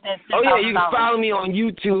believe. Oh yeah, you can follow me on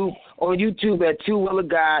YouTube. On YouTube at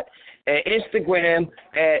 2Will-of-God, and Instagram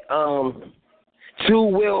at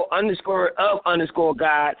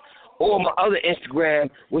 2Will_of_God, or my other Instagram,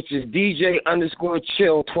 which is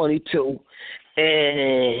DJ_chill22,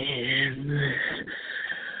 and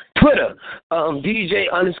Twitter,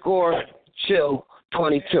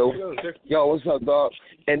 DJ_chill22. Yo, what's up, dog?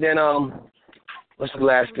 And then what's the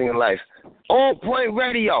last thing in life? On Point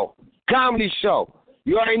Radio, comedy show.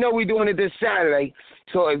 You already know we're doing it this Saturday.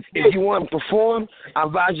 So if you want to perform, I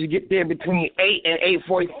advise you to get there between 8 and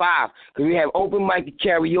 8:45, because we have open mic and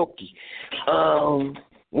karaoke.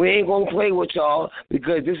 We ain't going to play with y'all,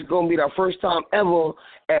 because this is going to be our first time ever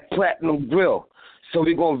at Platinum Grill. So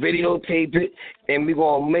we're going to videotape it, and we're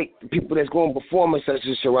going to make the people that's going to perform it, such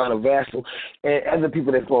as Sharana Vassal, and other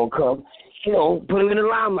people that's going to come, you know, put them in the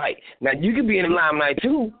limelight. Now, you can be in the limelight,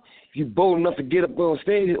 too, if you're bold enough to get up on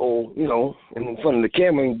stage or, you know, in front of the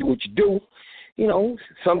camera and do what you do. You know,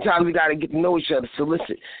 sometimes we got to get to know each other,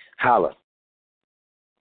 solicit, holler.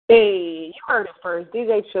 Hey, you heard it first.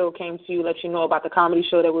 DJ Chill came to you, let you know about the comedy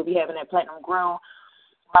show that we'll be having at Platinum Grill.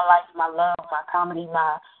 My life, my love, my comedy,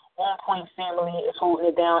 my On Point family is holding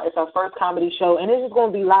it down. It's our first comedy show, and this is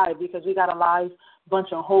going to be live, because we got a live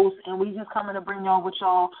bunch of hosts, and we just coming to bring y'all what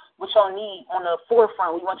y'all need on the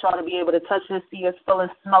forefront. We want y'all to be able to touch us, see us, feel us,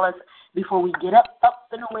 smell us before we get up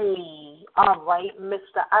and away. All right,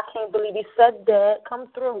 Mr. I can't believe he said that. Come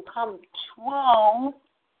through. Come true.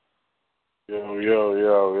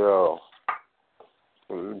 Yo.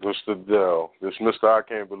 Mr. Dell. This Mr. I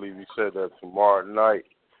can't believe he said that tomorrow night.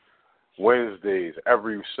 Wednesdays,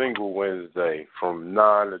 every single Wednesday from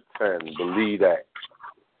 9 to 10. Believe that.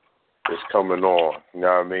 It's coming on. You know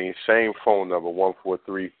what I mean? Same phone number,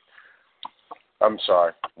 143. I'm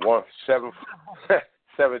sorry,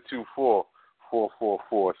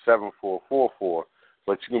 724-444-7444.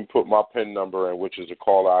 But you can put my PIN number in, which is a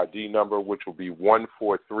caller ID number, which will be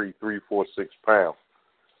 143-346-pound.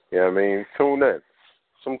 You know what I mean? Tune in.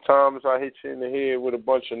 Sometimes I hit you in the head with a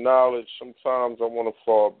bunch of knowledge. Sometimes I want to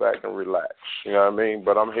fall back and relax. You know what I mean?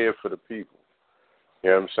 But I'm here for the people. You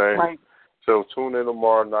know what I'm saying? Right. So tune in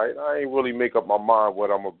tomorrow night. I ain't really make up my mind what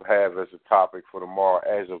I'm going to have as a topic for tomorrow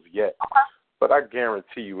as of yet. But I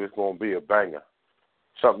guarantee you it's going to be a banger.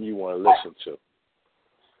 Something you want to listen to.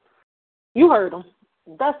 You heard him.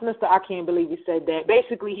 That's Mr. I can't believe he said that.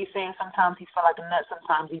 Basically, he's saying sometimes he feel like a nut,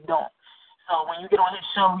 sometimes he don't. So when you get on his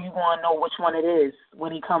show, you want to know which one it is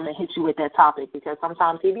when he come and hit you with that topic, because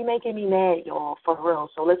sometimes he be making me mad, y'all, for real.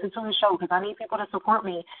 So listen to the show, because I need people to support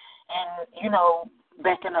me and, you know,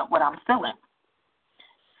 backing up what I'm feeling.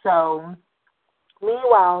 So,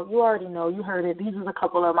 meanwhile, you already know, you heard it. These are a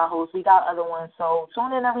couple of my hosts. We got other ones. So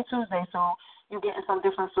tune in every Tuesday. So you're getting some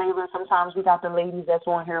different flavors. Sometimes we got the ladies that's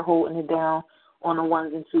on here holding it down on the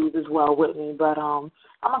ones and twos as well with me. But I'm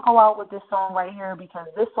going to go out with this song right here, because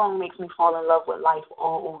this song makes me fall in love with life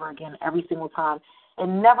all over again every single time. It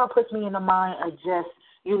never puts me in the mind of just,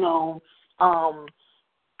 you know,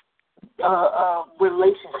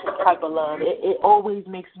 relationship type of love. It always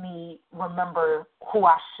makes me remember who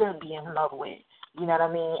I should be in love with. You know what I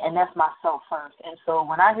mean? And that's myself first. And so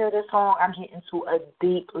when I hear this song, I'm getting into a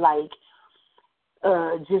deep,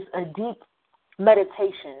 just a deep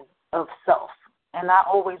meditation of self. And I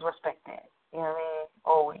always respect that. You know what I mean?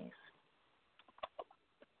 Always.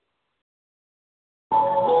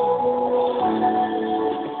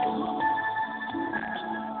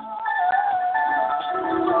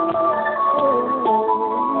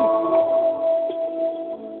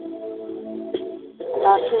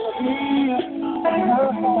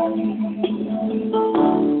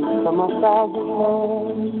 from 1,000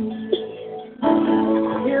 miles.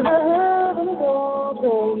 Hear the heaven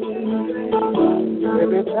open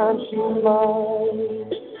every time she smiles.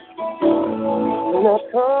 When I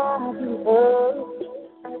come to her,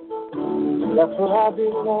 that's where I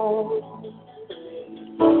belong.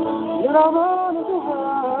 When I'm running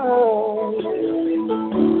around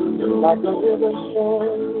like a river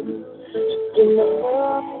shore, in the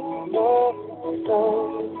heart of the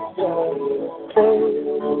sun,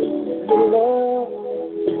 your love,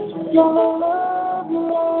 your love, your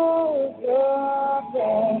love,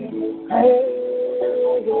 hey,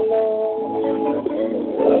 your love.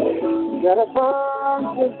 You gotta find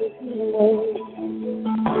the feeling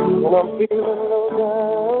when I'm feeling low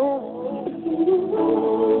down.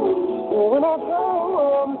 When I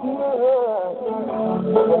come to her,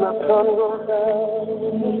 when the sun goes down,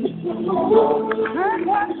 take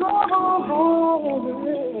my trouble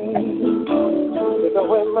away, take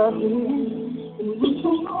away my peace,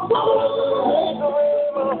 take away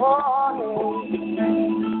my heartache,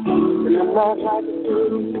 in a night like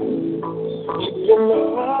this, give me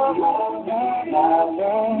love,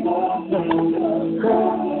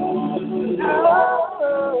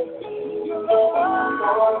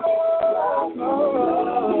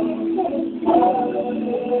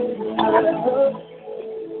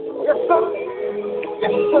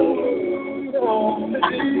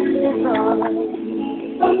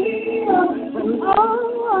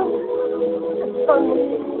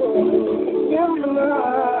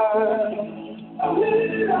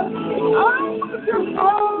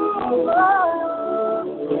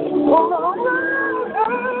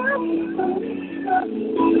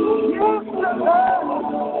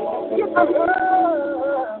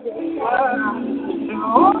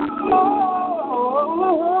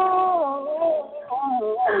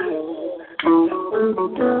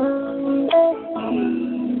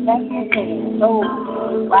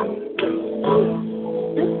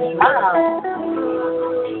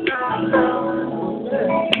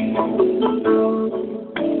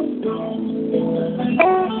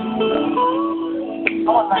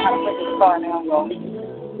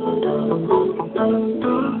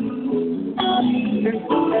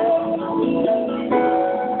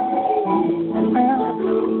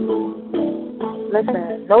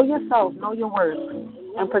 Listen, know yourself, know your worth,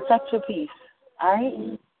 and protect your peace. All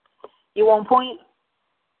right? You on point?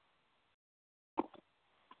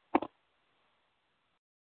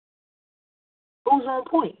 Who's on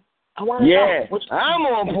point? I want to know. I'm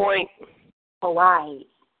on point. All right.